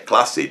Jeff Beck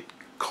classic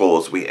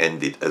Cause We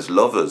Ended as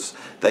Lovers.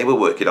 They were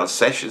working on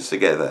sessions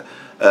together.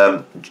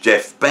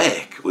 Jeff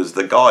Beck was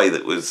the guy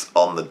that was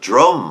on the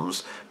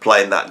drums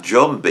playing that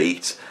drum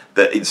beat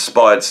that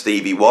inspired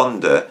Stevie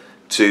Wonder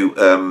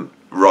to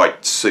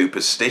write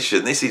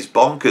Superstition. This is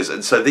bonkers,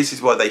 and so this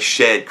is why they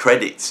shared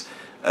credits.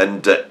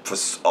 And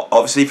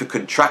obviously for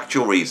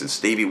contractual reasons,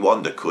 Stevie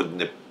Wonder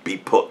couldn't be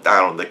put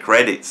down on the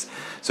credits.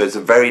 So it's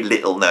a very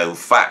little known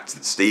fact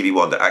that Stevie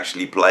Wonder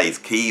actually plays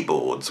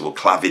keyboards or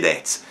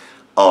clavinet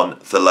on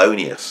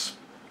Thelonious.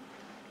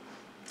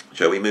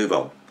 Shall we move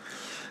on?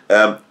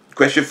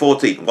 Question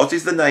 14. What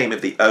is the name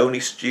of the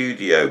only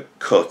studio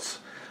cut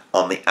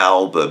on the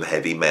album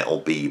Heavy Metal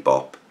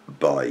Bebop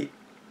by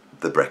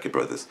the Brecker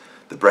Brothers?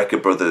 The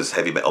Brecker Brothers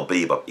Heavy Metal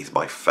Bebop is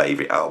my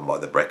favourite album by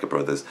the Brecker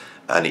Brothers,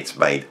 and it's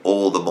made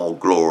all the more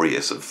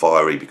glorious and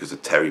fiery because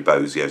of Terry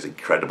Bozzio's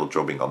incredible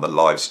drumming on the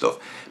live stuff.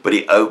 But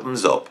it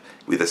opens up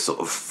with a sort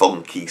of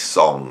funky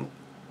song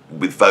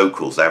with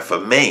vocals. Now for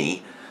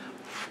me,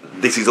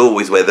 this is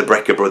always where the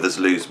Brecker Brothers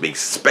lose me,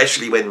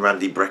 especially when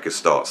Randy Brecker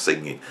starts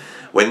singing.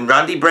 When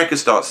Randy Brecker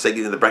starts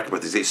singing in the Brecker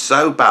Brothers, it's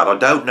so bad I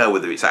don't know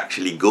whether it's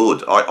actually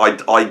good.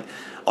 I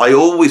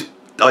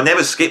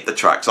never skip the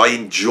tracks. I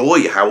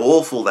enjoy how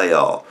awful they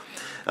are.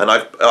 And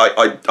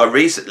I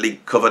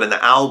recently covered an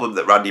album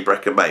that Randy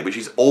Brecker made, which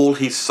is all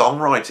his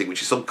songwriting,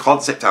 which is some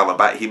concept album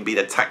about him being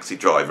a taxi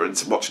driver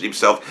and watching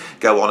himself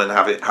go on and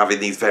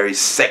having these very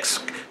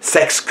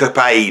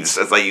sexcapades,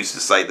 as they used to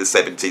say in the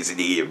 70s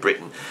in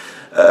Britain,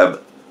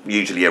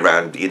 usually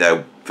around, you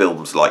know,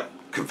 films like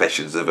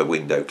Confessions of a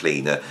Window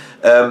Cleaner.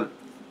 So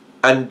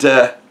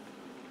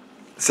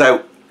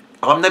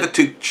I'm never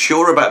too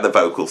sure about the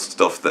vocal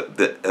stuff that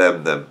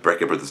the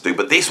Brecker Brothers do,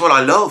 but this one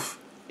I love.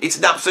 It's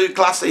an absolute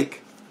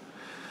classic.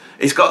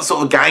 It's got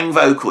sort of gang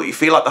vocal. You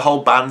feel like the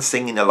whole band's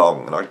singing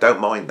along, and I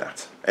don't mind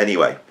that.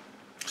 Anyway,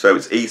 so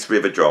it's East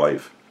River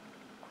Drive.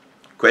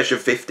 Question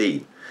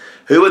 15.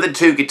 Who are the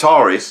two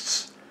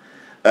guitarists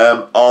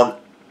on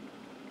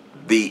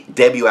the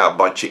debut album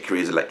by Chick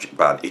Corea's Electric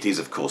Band? It is,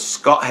 of course,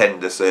 Scott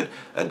Henderson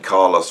and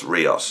Carlos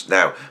Rios.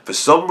 Now, for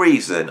some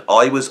reason,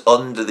 I was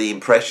under the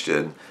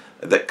impression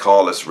that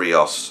Carlos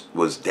Rios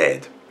was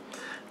dead,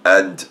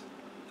 and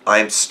I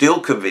am still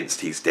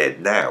convinced he's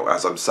dead now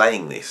as I'm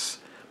saying this,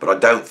 but I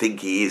don't think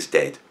he is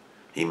dead.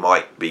 He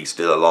might be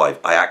still alive.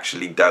 I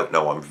actually don't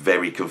know. I'm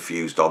very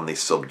confused on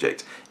this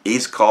subject.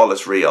 Is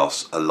Carlos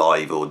Rios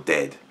alive or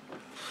dead?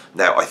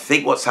 Now, I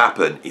think what's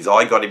happened is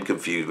I got him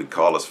confused with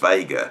Carlos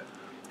Vega,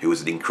 who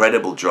was an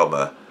incredible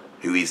drummer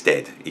who is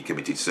dead. He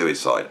committed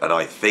suicide. And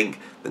I think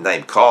the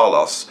name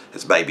Carlos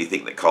has made me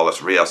think that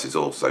Carlos Rios is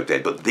also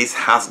dead. But this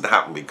hasn't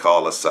happened with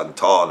Carlos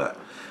Santana.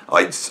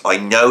 I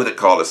know that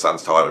Carlos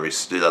Santana is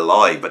still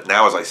alive, but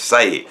now as I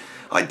say it,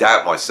 I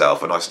doubt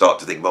myself and I start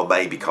to think, well,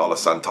 maybe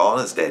Carlos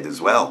Santana's dead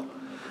as well.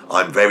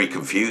 I'm very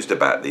confused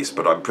about this,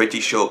 but I'm pretty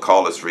sure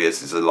Carlos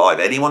Rios is alive.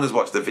 Anyone who's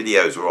watched the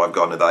videos where I've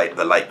gone to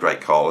the late, great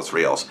Carlos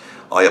Rios,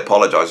 I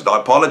apologise. And I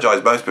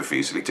apologise most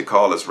profusely to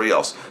Carlos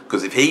Rios,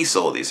 because if he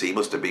saw this, he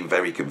must have been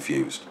very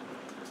confused.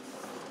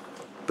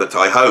 But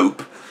I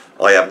hope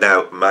I have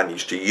now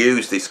managed to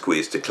use this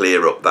quiz to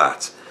clear up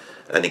that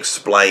and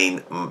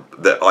explain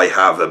that I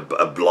have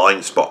a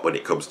blind spot when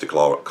it comes to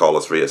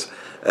Carlos Rios.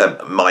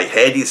 My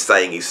head is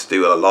saying he's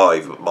still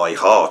alive, but my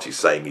heart is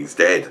saying he's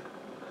dead.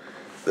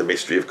 The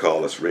mystery of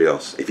Carlos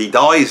Rios. If he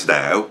dies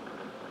now,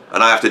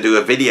 and I have to do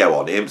a video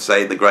on him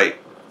saying the great,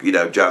 you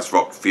know, jazz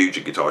rock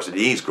fusion guitarist, and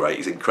he's great,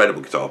 he's an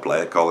incredible guitar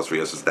player, Carlos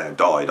Rios has now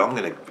died,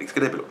 it's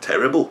gonna look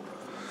terrible.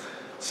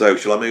 So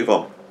shall I move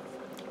on?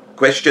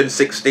 Question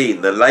 16.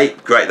 The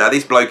late great, now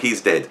this bloke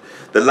is dead.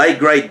 The late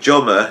great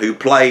drummer who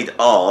played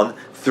on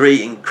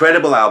 3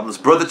 incredible albums: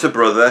 Brother to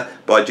Brother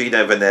by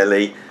Gino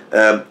Vanelli,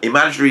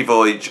 Imaginary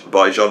Voyage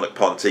by Jean-Luc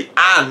Ponty,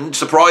 and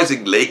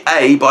surprisingly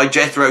by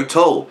Jethro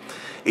Tull.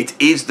 It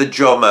is the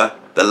drummer,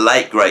 the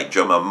late great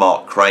drummer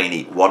Mark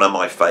Craney, one of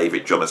my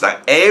favourite drummers.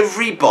 Now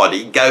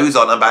everybody goes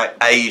on about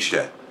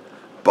Asia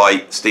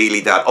by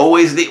Steely Dan. Oh,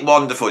 isn't it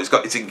wonderful? It's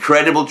got its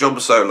incredible drum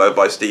solo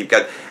by Steve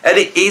Gadd, and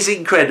it is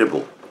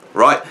incredible,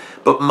 right?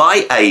 But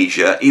my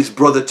Asia is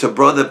Brother to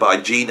Brother by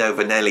Gino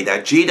Vanelli.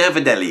 Now Gino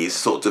Vanelli is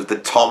sort of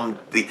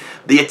the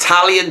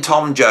Italian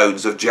Tom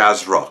Jones of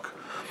jazz rock.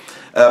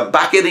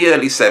 Back in the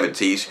early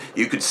 70s,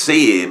 you could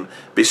see him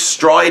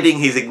bestriding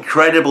his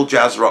incredible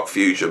jazz rock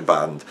fusion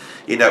band,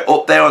 you know,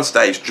 up there on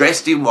stage,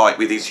 dressed in white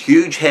with his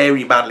huge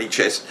hairy manly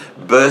chest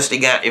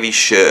bursting out of his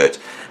shirt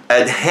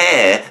and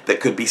hair that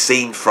could be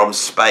seen from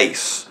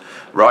space,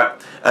 right?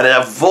 And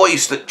a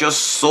voice that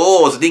just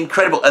soars and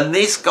incredible. And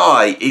this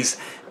guy is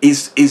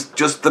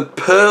just the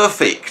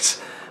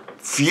perfect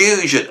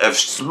fusion of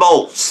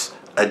schmaltz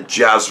and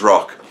jazz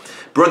rock.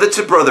 Brother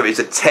to Brother is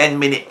a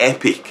 10-minute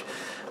epic.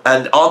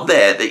 And on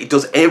there, it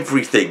does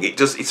everything.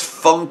 It's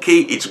funky,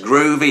 it's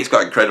groovy, it's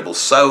got incredible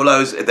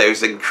solos.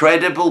 There's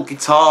incredible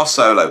guitar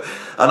solo.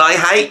 And I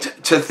hate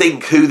to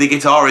think who the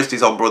guitarist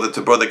is on Brother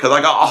to Brother, because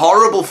I got a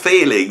horrible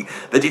feeling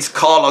that it's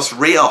Carlos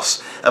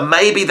Rios. And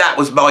maybe that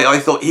was why I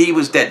thought he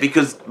was dead,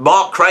 because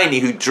Mark Craney,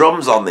 who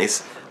drums on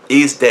this,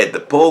 is dead. The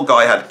poor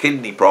guy had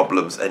kidney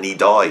problems and he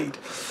died.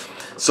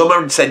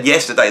 Someone said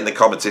yesterday in the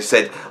comments, they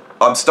said,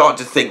 I'm starting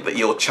to think that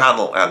your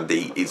channel,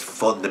 Andy, is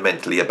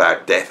fundamentally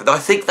about death. And I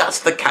think that's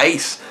the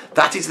case.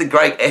 That is the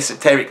great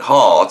esoteric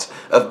heart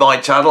of my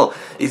channel,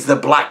 is the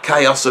black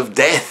chaos of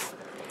death.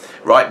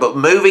 Right? But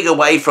moving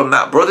away from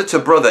that, Brother to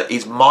Brother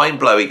is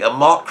mind-blowing. And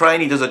Mark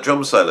Craney does a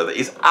drum solo that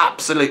is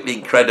absolutely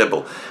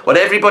incredible. What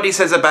everybody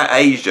says about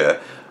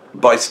Asia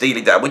by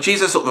Steely Dan, which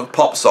is a sort of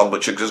pop song,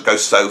 which just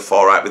goes so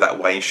far out with that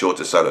Wayne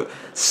Shorter solo,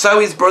 so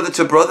is Brother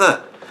to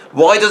Brother.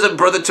 Why doesn't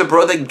Brother to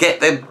Brother get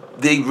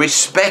the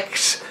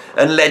respect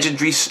and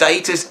legendary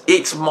status?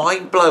 It's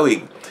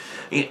mind-blowing.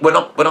 When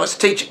I was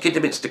teaching at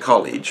Kidderminster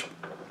College,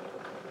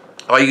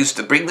 I used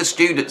to bring the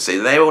students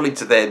in. They're all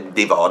into their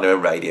Nirvana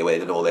and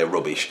Radiohead and all their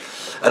rubbish,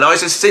 and I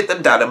used to sit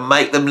them down and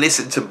make them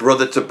listen to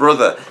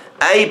Brother.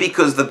 A,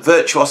 because the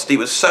virtuosity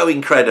was so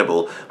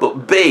incredible,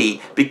 but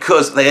B,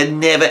 because they had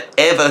never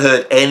ever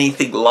heard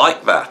anything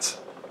like that.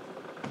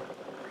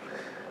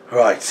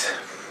 Right,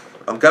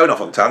 I'm going off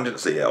on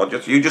tangents here.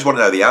 You just want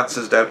to know the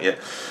answers, don't you?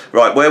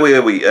 Right, where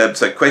were we?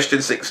 So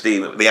question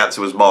 16, the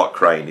answer was Mark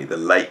Craney, the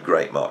late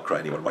great Mark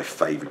Craney, one of my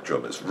favourite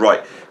drummers.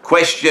 Right,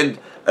 question,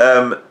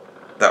 that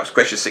was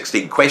question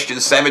 16. Question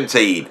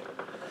 17,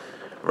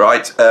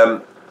 right,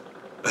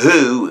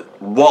 who,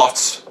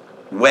 what,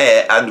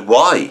 where and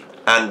why?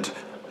 And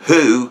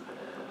who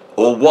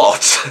or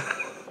what?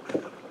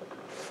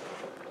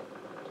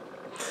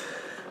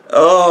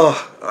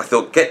 Oh, I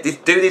thought,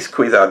 do this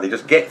quiz, Andy.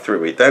 Just get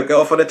through it. Don't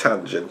go off on a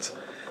tangent.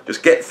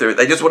 Just get through it.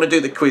 They just want to do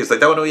the quiz. They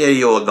don't want to hear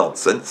your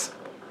nonsense.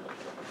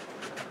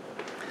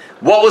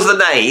 What was the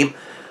name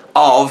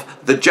of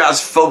the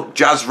jazz funk,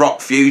 jazz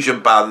rock fusion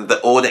band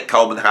that Ornette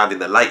Coleman had in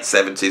the late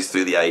 70s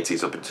through the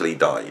 80s up until he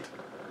died?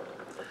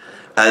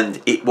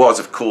 And it was,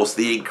 of course,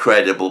 the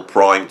incredible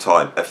Prime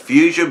Time, a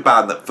fusion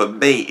band that for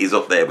me is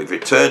up there with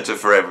Return to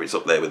Forever. It's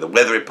up there with the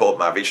Weather Report,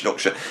 Mahavishnu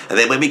Nuksha. And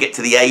then when we get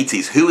to the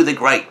 80s, who are the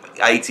great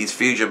 80s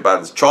fusion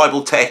bands?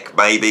 Tribal Tech,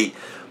 maybe,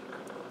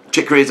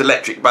 Chick Corea's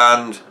Electric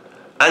Band,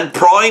 and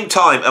Prime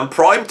Time. And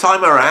Prime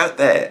Time are out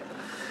there,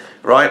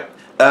 right?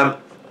 I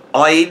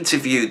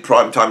interviewed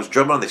Prime Time's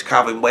drummer on this,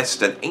 Calvin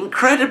Weston.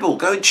 Incredible.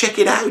 Go and check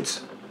it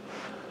out.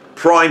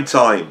 Prime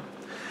Time.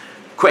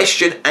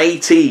 Question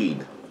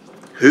 18.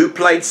 Who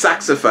played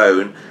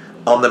saxophone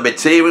on the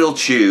Material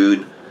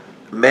tune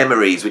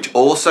Memories, which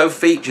also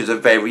features a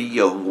very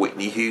young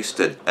Whitney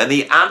Houston? And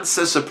the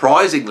answer,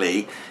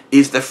 surprisingly,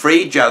 is the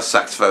free jazz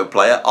saxophone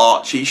player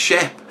Archie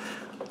Shepp.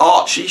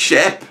 Archie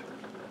Shepp,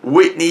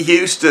 Whitney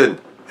Houston.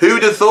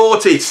 Who'd have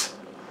thought it?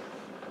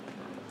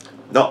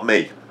 Not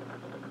me.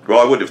 Well,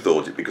 I would have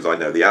thought it because I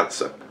know the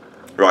answer.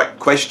 Right,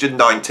 question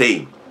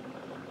 19.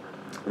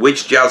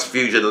 Which jazz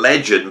fusion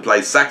legend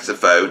plays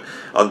saxophone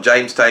on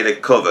James Taylor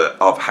cover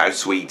of How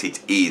Sweet It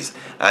Is?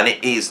 And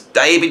it is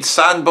David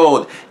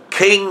Sanborn,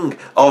 king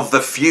of the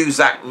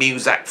Fusac,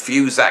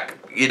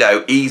 you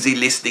know, easy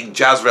listening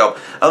jazz realm.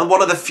 And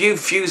one of the few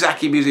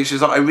Fusac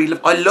musicians that I really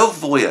love. I love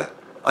Voya.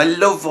 I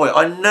love Voya.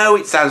 I know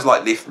it sounds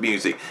like lift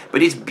music,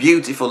 but it's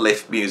beautiful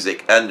lift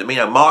music. And you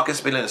know,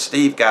 Marcus Miller and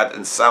Steve Gadd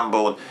and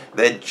Sanborn,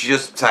 they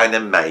just sound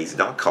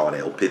amazing. I can't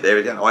help it. There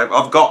again,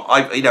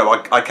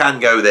 I can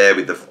go there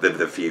with the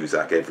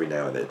Fusac every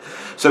now and then.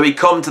 So we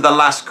come to the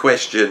last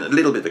question, a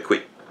little bit of a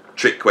quick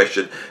trick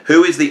question.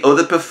 Who is the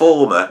other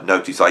performer?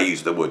 Notice I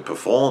use the word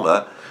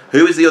performer.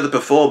 Who is the other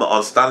performer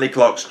on Stanley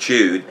Clarke's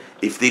tune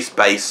If This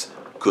Bass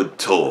Could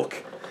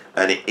Talk?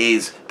 And it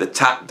is the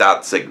tap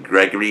dancer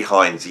Gregory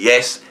Hines.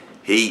 Yes,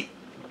 he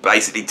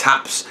basically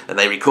taps, and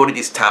they recorded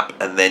his tap,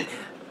 and then,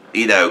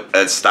 you know,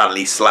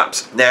 Stanley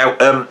slaps. Now,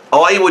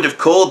 I would have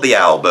called the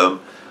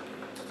album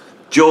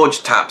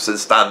George Taps and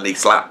Stanley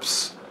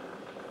Slaps.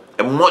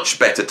 A much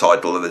better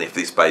title than If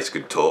This Bass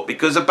Could Talk,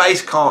 because a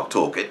bass can't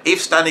talk. And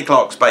if Stanley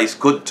Clarke's bass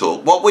could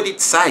talk, what would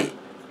it say?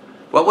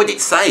 What would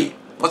it say?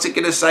 What's it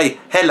going to say?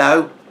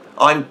 Hello,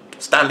 I'm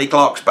Stanley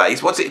Clarke's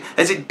bass. What's it?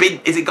 Has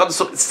it got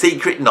some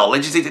secret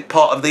knowledge? Is it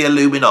part of the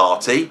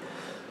Illuminati?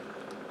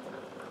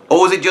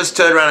 Or is it just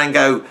turn around and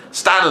go,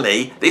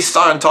 Stanley, this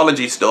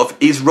Scientology stuff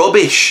is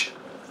rubbish?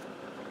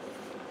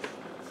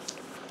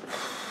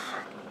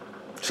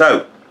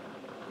 So,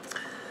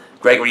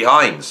 Gregory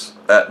Hines.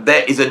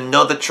 There is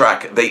another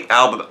track. The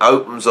album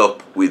opens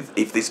up with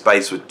If This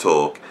Bass Would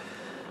Talk,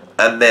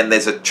 and then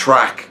there's a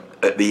track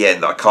at the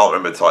end, I can't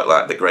remember the title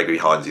that Gregory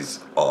Hines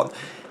is on.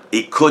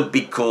 It could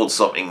be called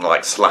something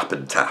like Slap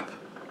and Tap.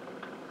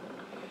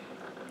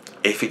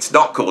 If it's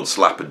not called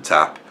Slap and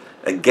Tap,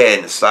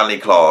 again, Stanley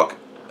Clarke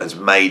has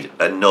made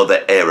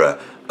another error,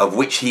 of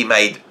which he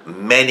made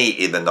many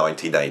in the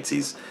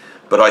 1980s.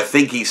 But I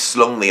think he's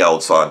slung the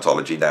old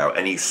Scientology now,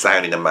 and he's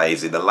sounding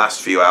amazing. The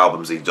last few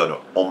albums he's done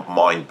are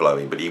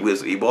mind-blowing, but he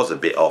was a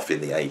bit off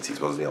in the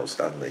 80s, wasn't he, old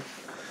Stanley?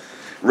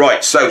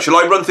 Right, so shall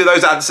I run through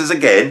those answers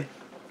again?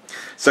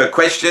 So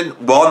question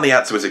 1, the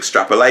answer was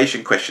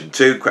Extrapolation. Question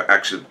 2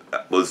 actually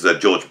was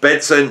George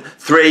Benson.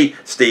 3,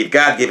 Steve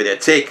Gadd, give it a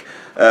tick.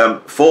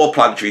 4,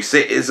 Planetary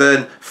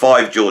Citizen.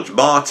 5, George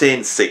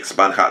Martin. 6,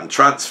 Manhattan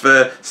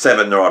Transfer.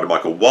 7, Narada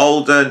Michael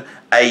Walden.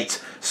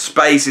 8,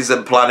 Spaces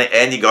and Planet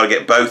N. You got to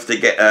get both to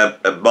get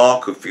a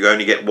mark. If you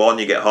only get one,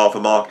 you get half a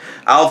mark.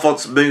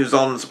 Alphonse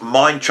Mouzon's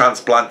Mind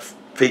Transplant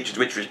featured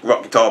which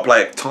rock guitar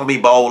player Tommy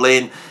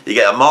Bolin. You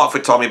get a mark for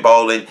Tommy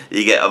Bolin.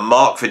 You get a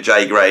mark for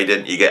Jay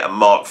Graydon. You get a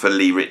mark for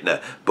Lee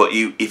Ritner. But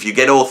if you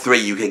get all 3,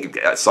 you can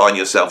assign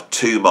yourself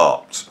 2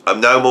 marks.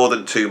 No more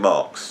than 2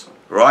 marks.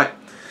 Right?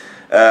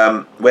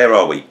 Where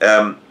are we?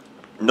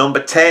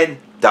 Number 10,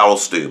 Daryl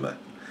Stuermer.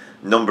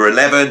 Number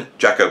 11,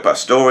 Jaco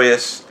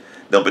Pastorius.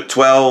 Number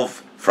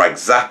 12, Frank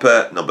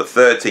Zappa. Number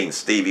 13,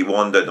 Stevie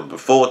Wonder. Number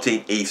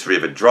 14, East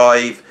River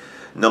Drive.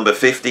 Number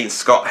 15,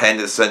 Scott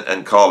Henderson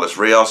and Carlos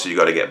Rios. So you've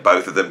got to get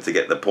both of them to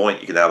get the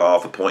point. You can have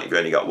half a point if you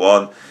only got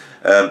one.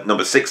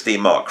 Number 16,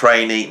 Mark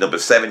Craney. Number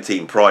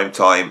 17,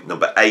 Primetime.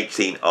 Number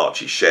 18,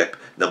 Archie Shepp.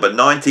 Number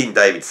 19,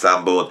 David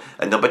Sanborn.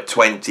 And number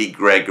 20,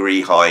 Gregory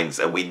Hines.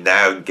 And we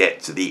now get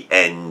to the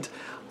end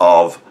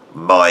of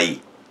my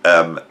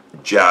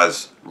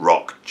jazz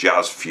rock,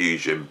 jazz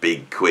fusion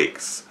big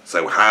quiz.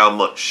 So how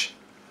much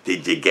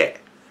did you get?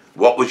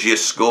 What was your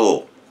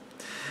score?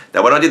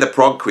 Now, when I did the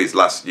prog quiz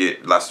last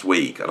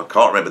week, and I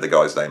can't remember the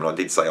guy's name, and I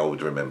did say I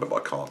would remember, but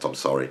I can't. I'm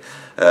sorry.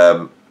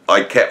 I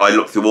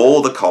looked through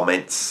all the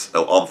comments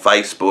on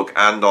Facebook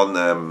and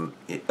on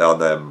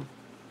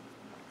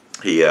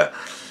here,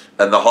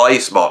 and the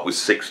highest mark was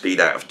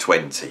 16 out of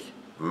 20.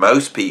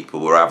 Most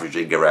people were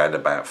averaging around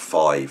about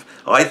 5.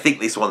 I think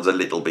this one's a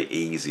little bit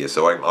easier,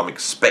 so I'm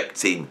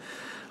expecting,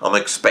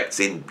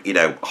 you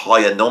know,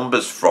 higher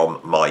numbers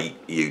from my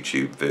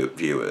YouTube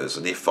viewers,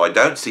 and if I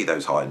don't see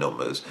those high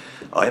numbers,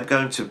 I am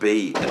going to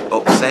be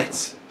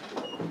upset.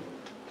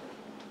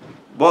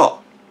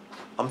 What?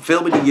 I'm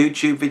filming a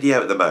YouTube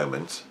video at the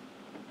moment.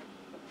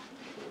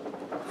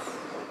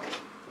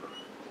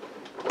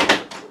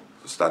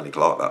 Stanley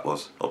Clarke, that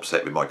was.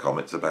 Upset with my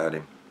comments about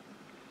him.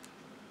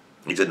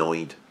 He's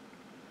annoyed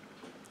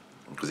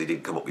because he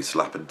didn't come up with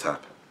Slap and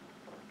Tap.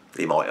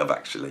 He might have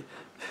actually.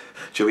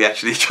 Shall we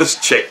actually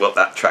just check what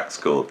that track's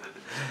called?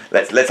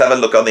 Let's have a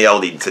look on the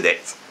old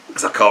internet,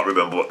 because I can't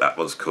remember what that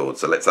was called.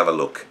 So let's have a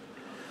look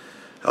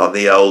on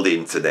the old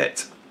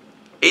internet.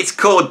 It's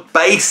called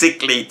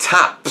Basically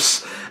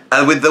Taps,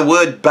 and with the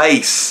word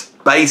bass,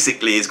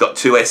 basically it's got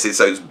 2 S's,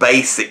 so it's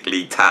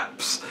Basically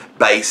Taps,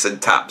 bass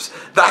and taps.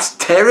 That's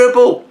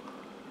terrible.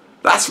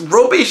 That's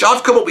rubbish.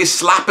 I've come up with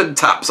Slap and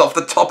Taps off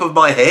the top of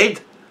my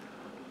head.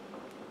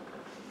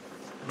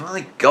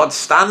 My God,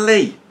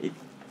 Stanley.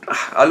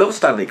 I love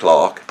Stanley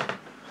Clarke.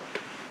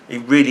 He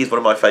really is one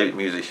of my favourite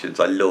musicians.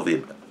 I love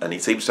him, and he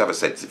seems to have a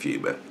sense of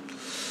humour.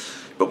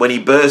 But when he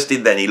burst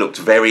in then, he looked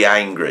very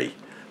angry.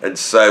 And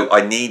so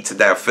I need to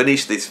now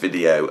finish this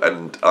video,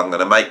 and I'm going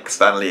to make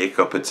Stanley a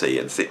cup of tea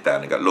and sit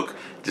down and go, look,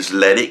 just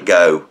let it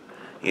go.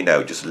 You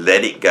know, just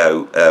let it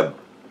go.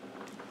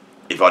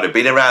 If I'd have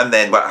been around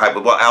then, what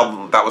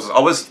album that was? I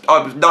was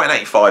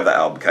 1985 that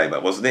album came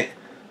out, wasn't it?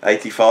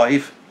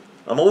 85.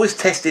 I'm always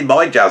testing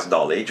my jazz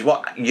knowledge.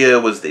 What year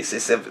was this?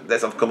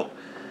 I've come up.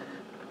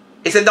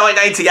 It's a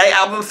 1988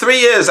 album, 3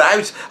 years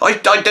out. I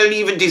don't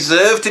even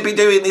deserve to be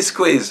doing this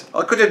quiz.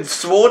 I could have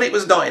sworn it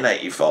was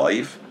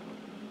 1985.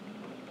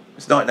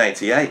 It's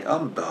 1988.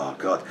 Oh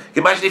God! Can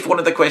you imagine if one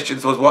of the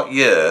questions was what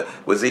year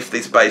was If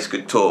This Bass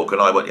Could Talk,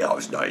 and I went, yeah,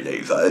 it's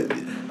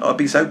 1985. I'd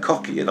be so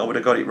cocky and I would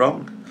have got it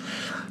wrong.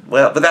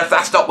 Well, but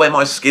that's not where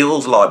my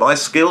skills lie. My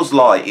skills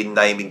lie in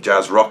naming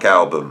jazz rock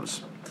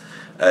albums.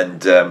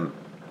 And,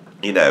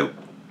 you know,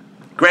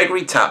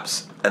 Gregory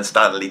Taps and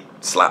Stanley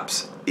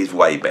Slaps is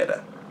way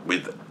better,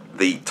 with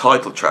the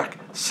title track,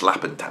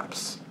 Slap and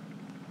Taps.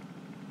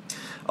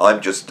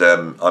 I'm just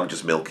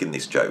milking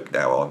this joke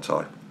now, aren't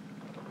I?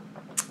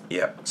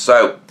 Yeah.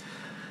 So,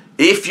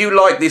 if you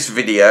like this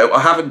video,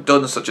 I haven't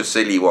done such a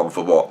silly one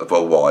for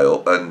a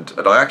while, and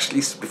I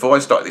actually, before I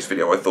started this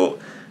video, I thought,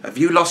 have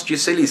you lost your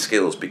silly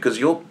skills? Because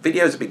your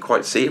videos have been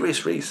quite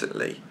serious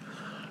recently.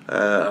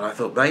 And I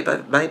thought,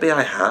 maybe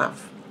I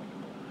have.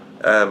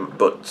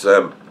 But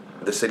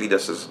the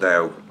silliness has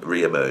now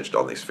re-emerged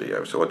on this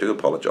video, so I do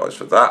apologise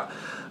for that.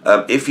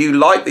 If you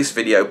like this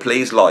video,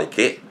 please like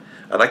it.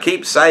 And I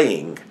keep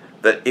saying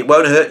that it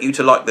won't hurt you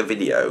to like the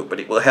video, but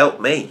it will help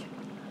me.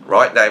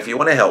 Right, now, if you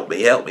want to help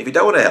me, help me. If you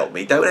don't want to help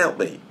me, don't help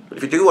me. But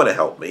if you do want to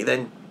help me,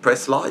 then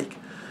press like.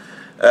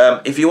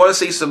 If you want to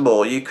see some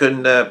more, you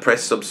can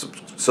press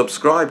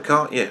subscribe,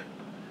 can't you?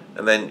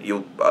 And then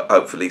you'll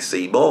hopefully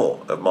see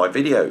more of my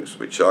videos,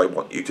 which I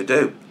want you to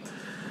do.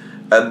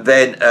 And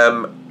then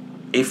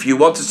if you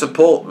want to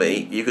support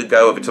me, you can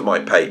go over to my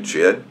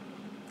Patreon.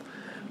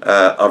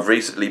 I've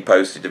recently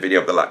posted a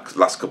video of the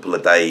last couple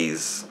of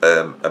days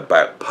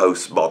about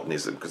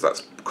postmodernism, because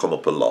that's come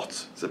up a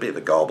lot. It's a bit of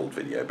a garbled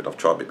video, but I've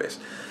tried my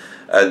best.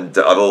 And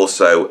I've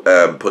also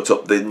put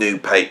up the new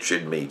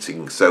Patreon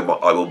meeting. So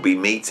I will be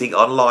meeting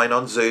online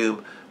on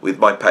Zoom with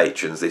my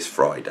patrons this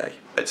Friday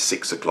at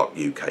 6 o'clock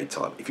UK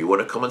time. If you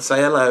want to come and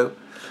say hello,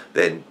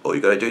 then all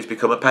you got to do is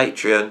become a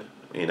Patreon.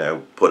 You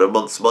know, put a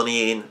month's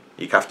money in.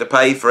 You have to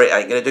pay for it. I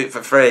ain't going to do it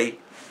for free.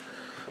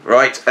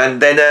 Right,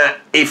 and then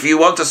if you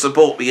want to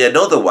support me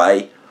another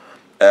way,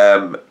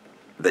 then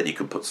you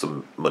can put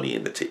some money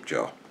in the tip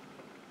jar.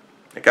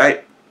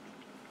 Okay?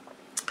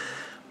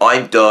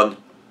 I'm done.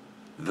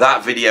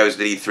 That video is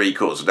nearly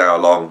 3/4 of an hour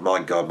long.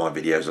 My God, my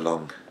videos are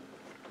long.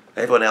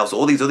 Everyone else,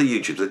 all these other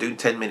YouTubers are doing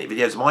 10-minute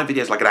videos. My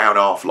video's like an hour and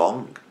a half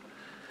long.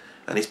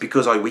 And it's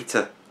because I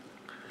witter.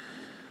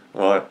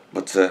 Alright,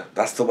 but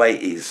that's the way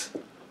it is.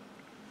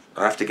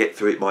 I have to get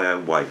through it my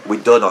own way.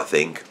 We're done, I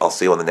think. I'll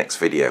see you on the next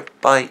video.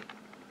 Bye.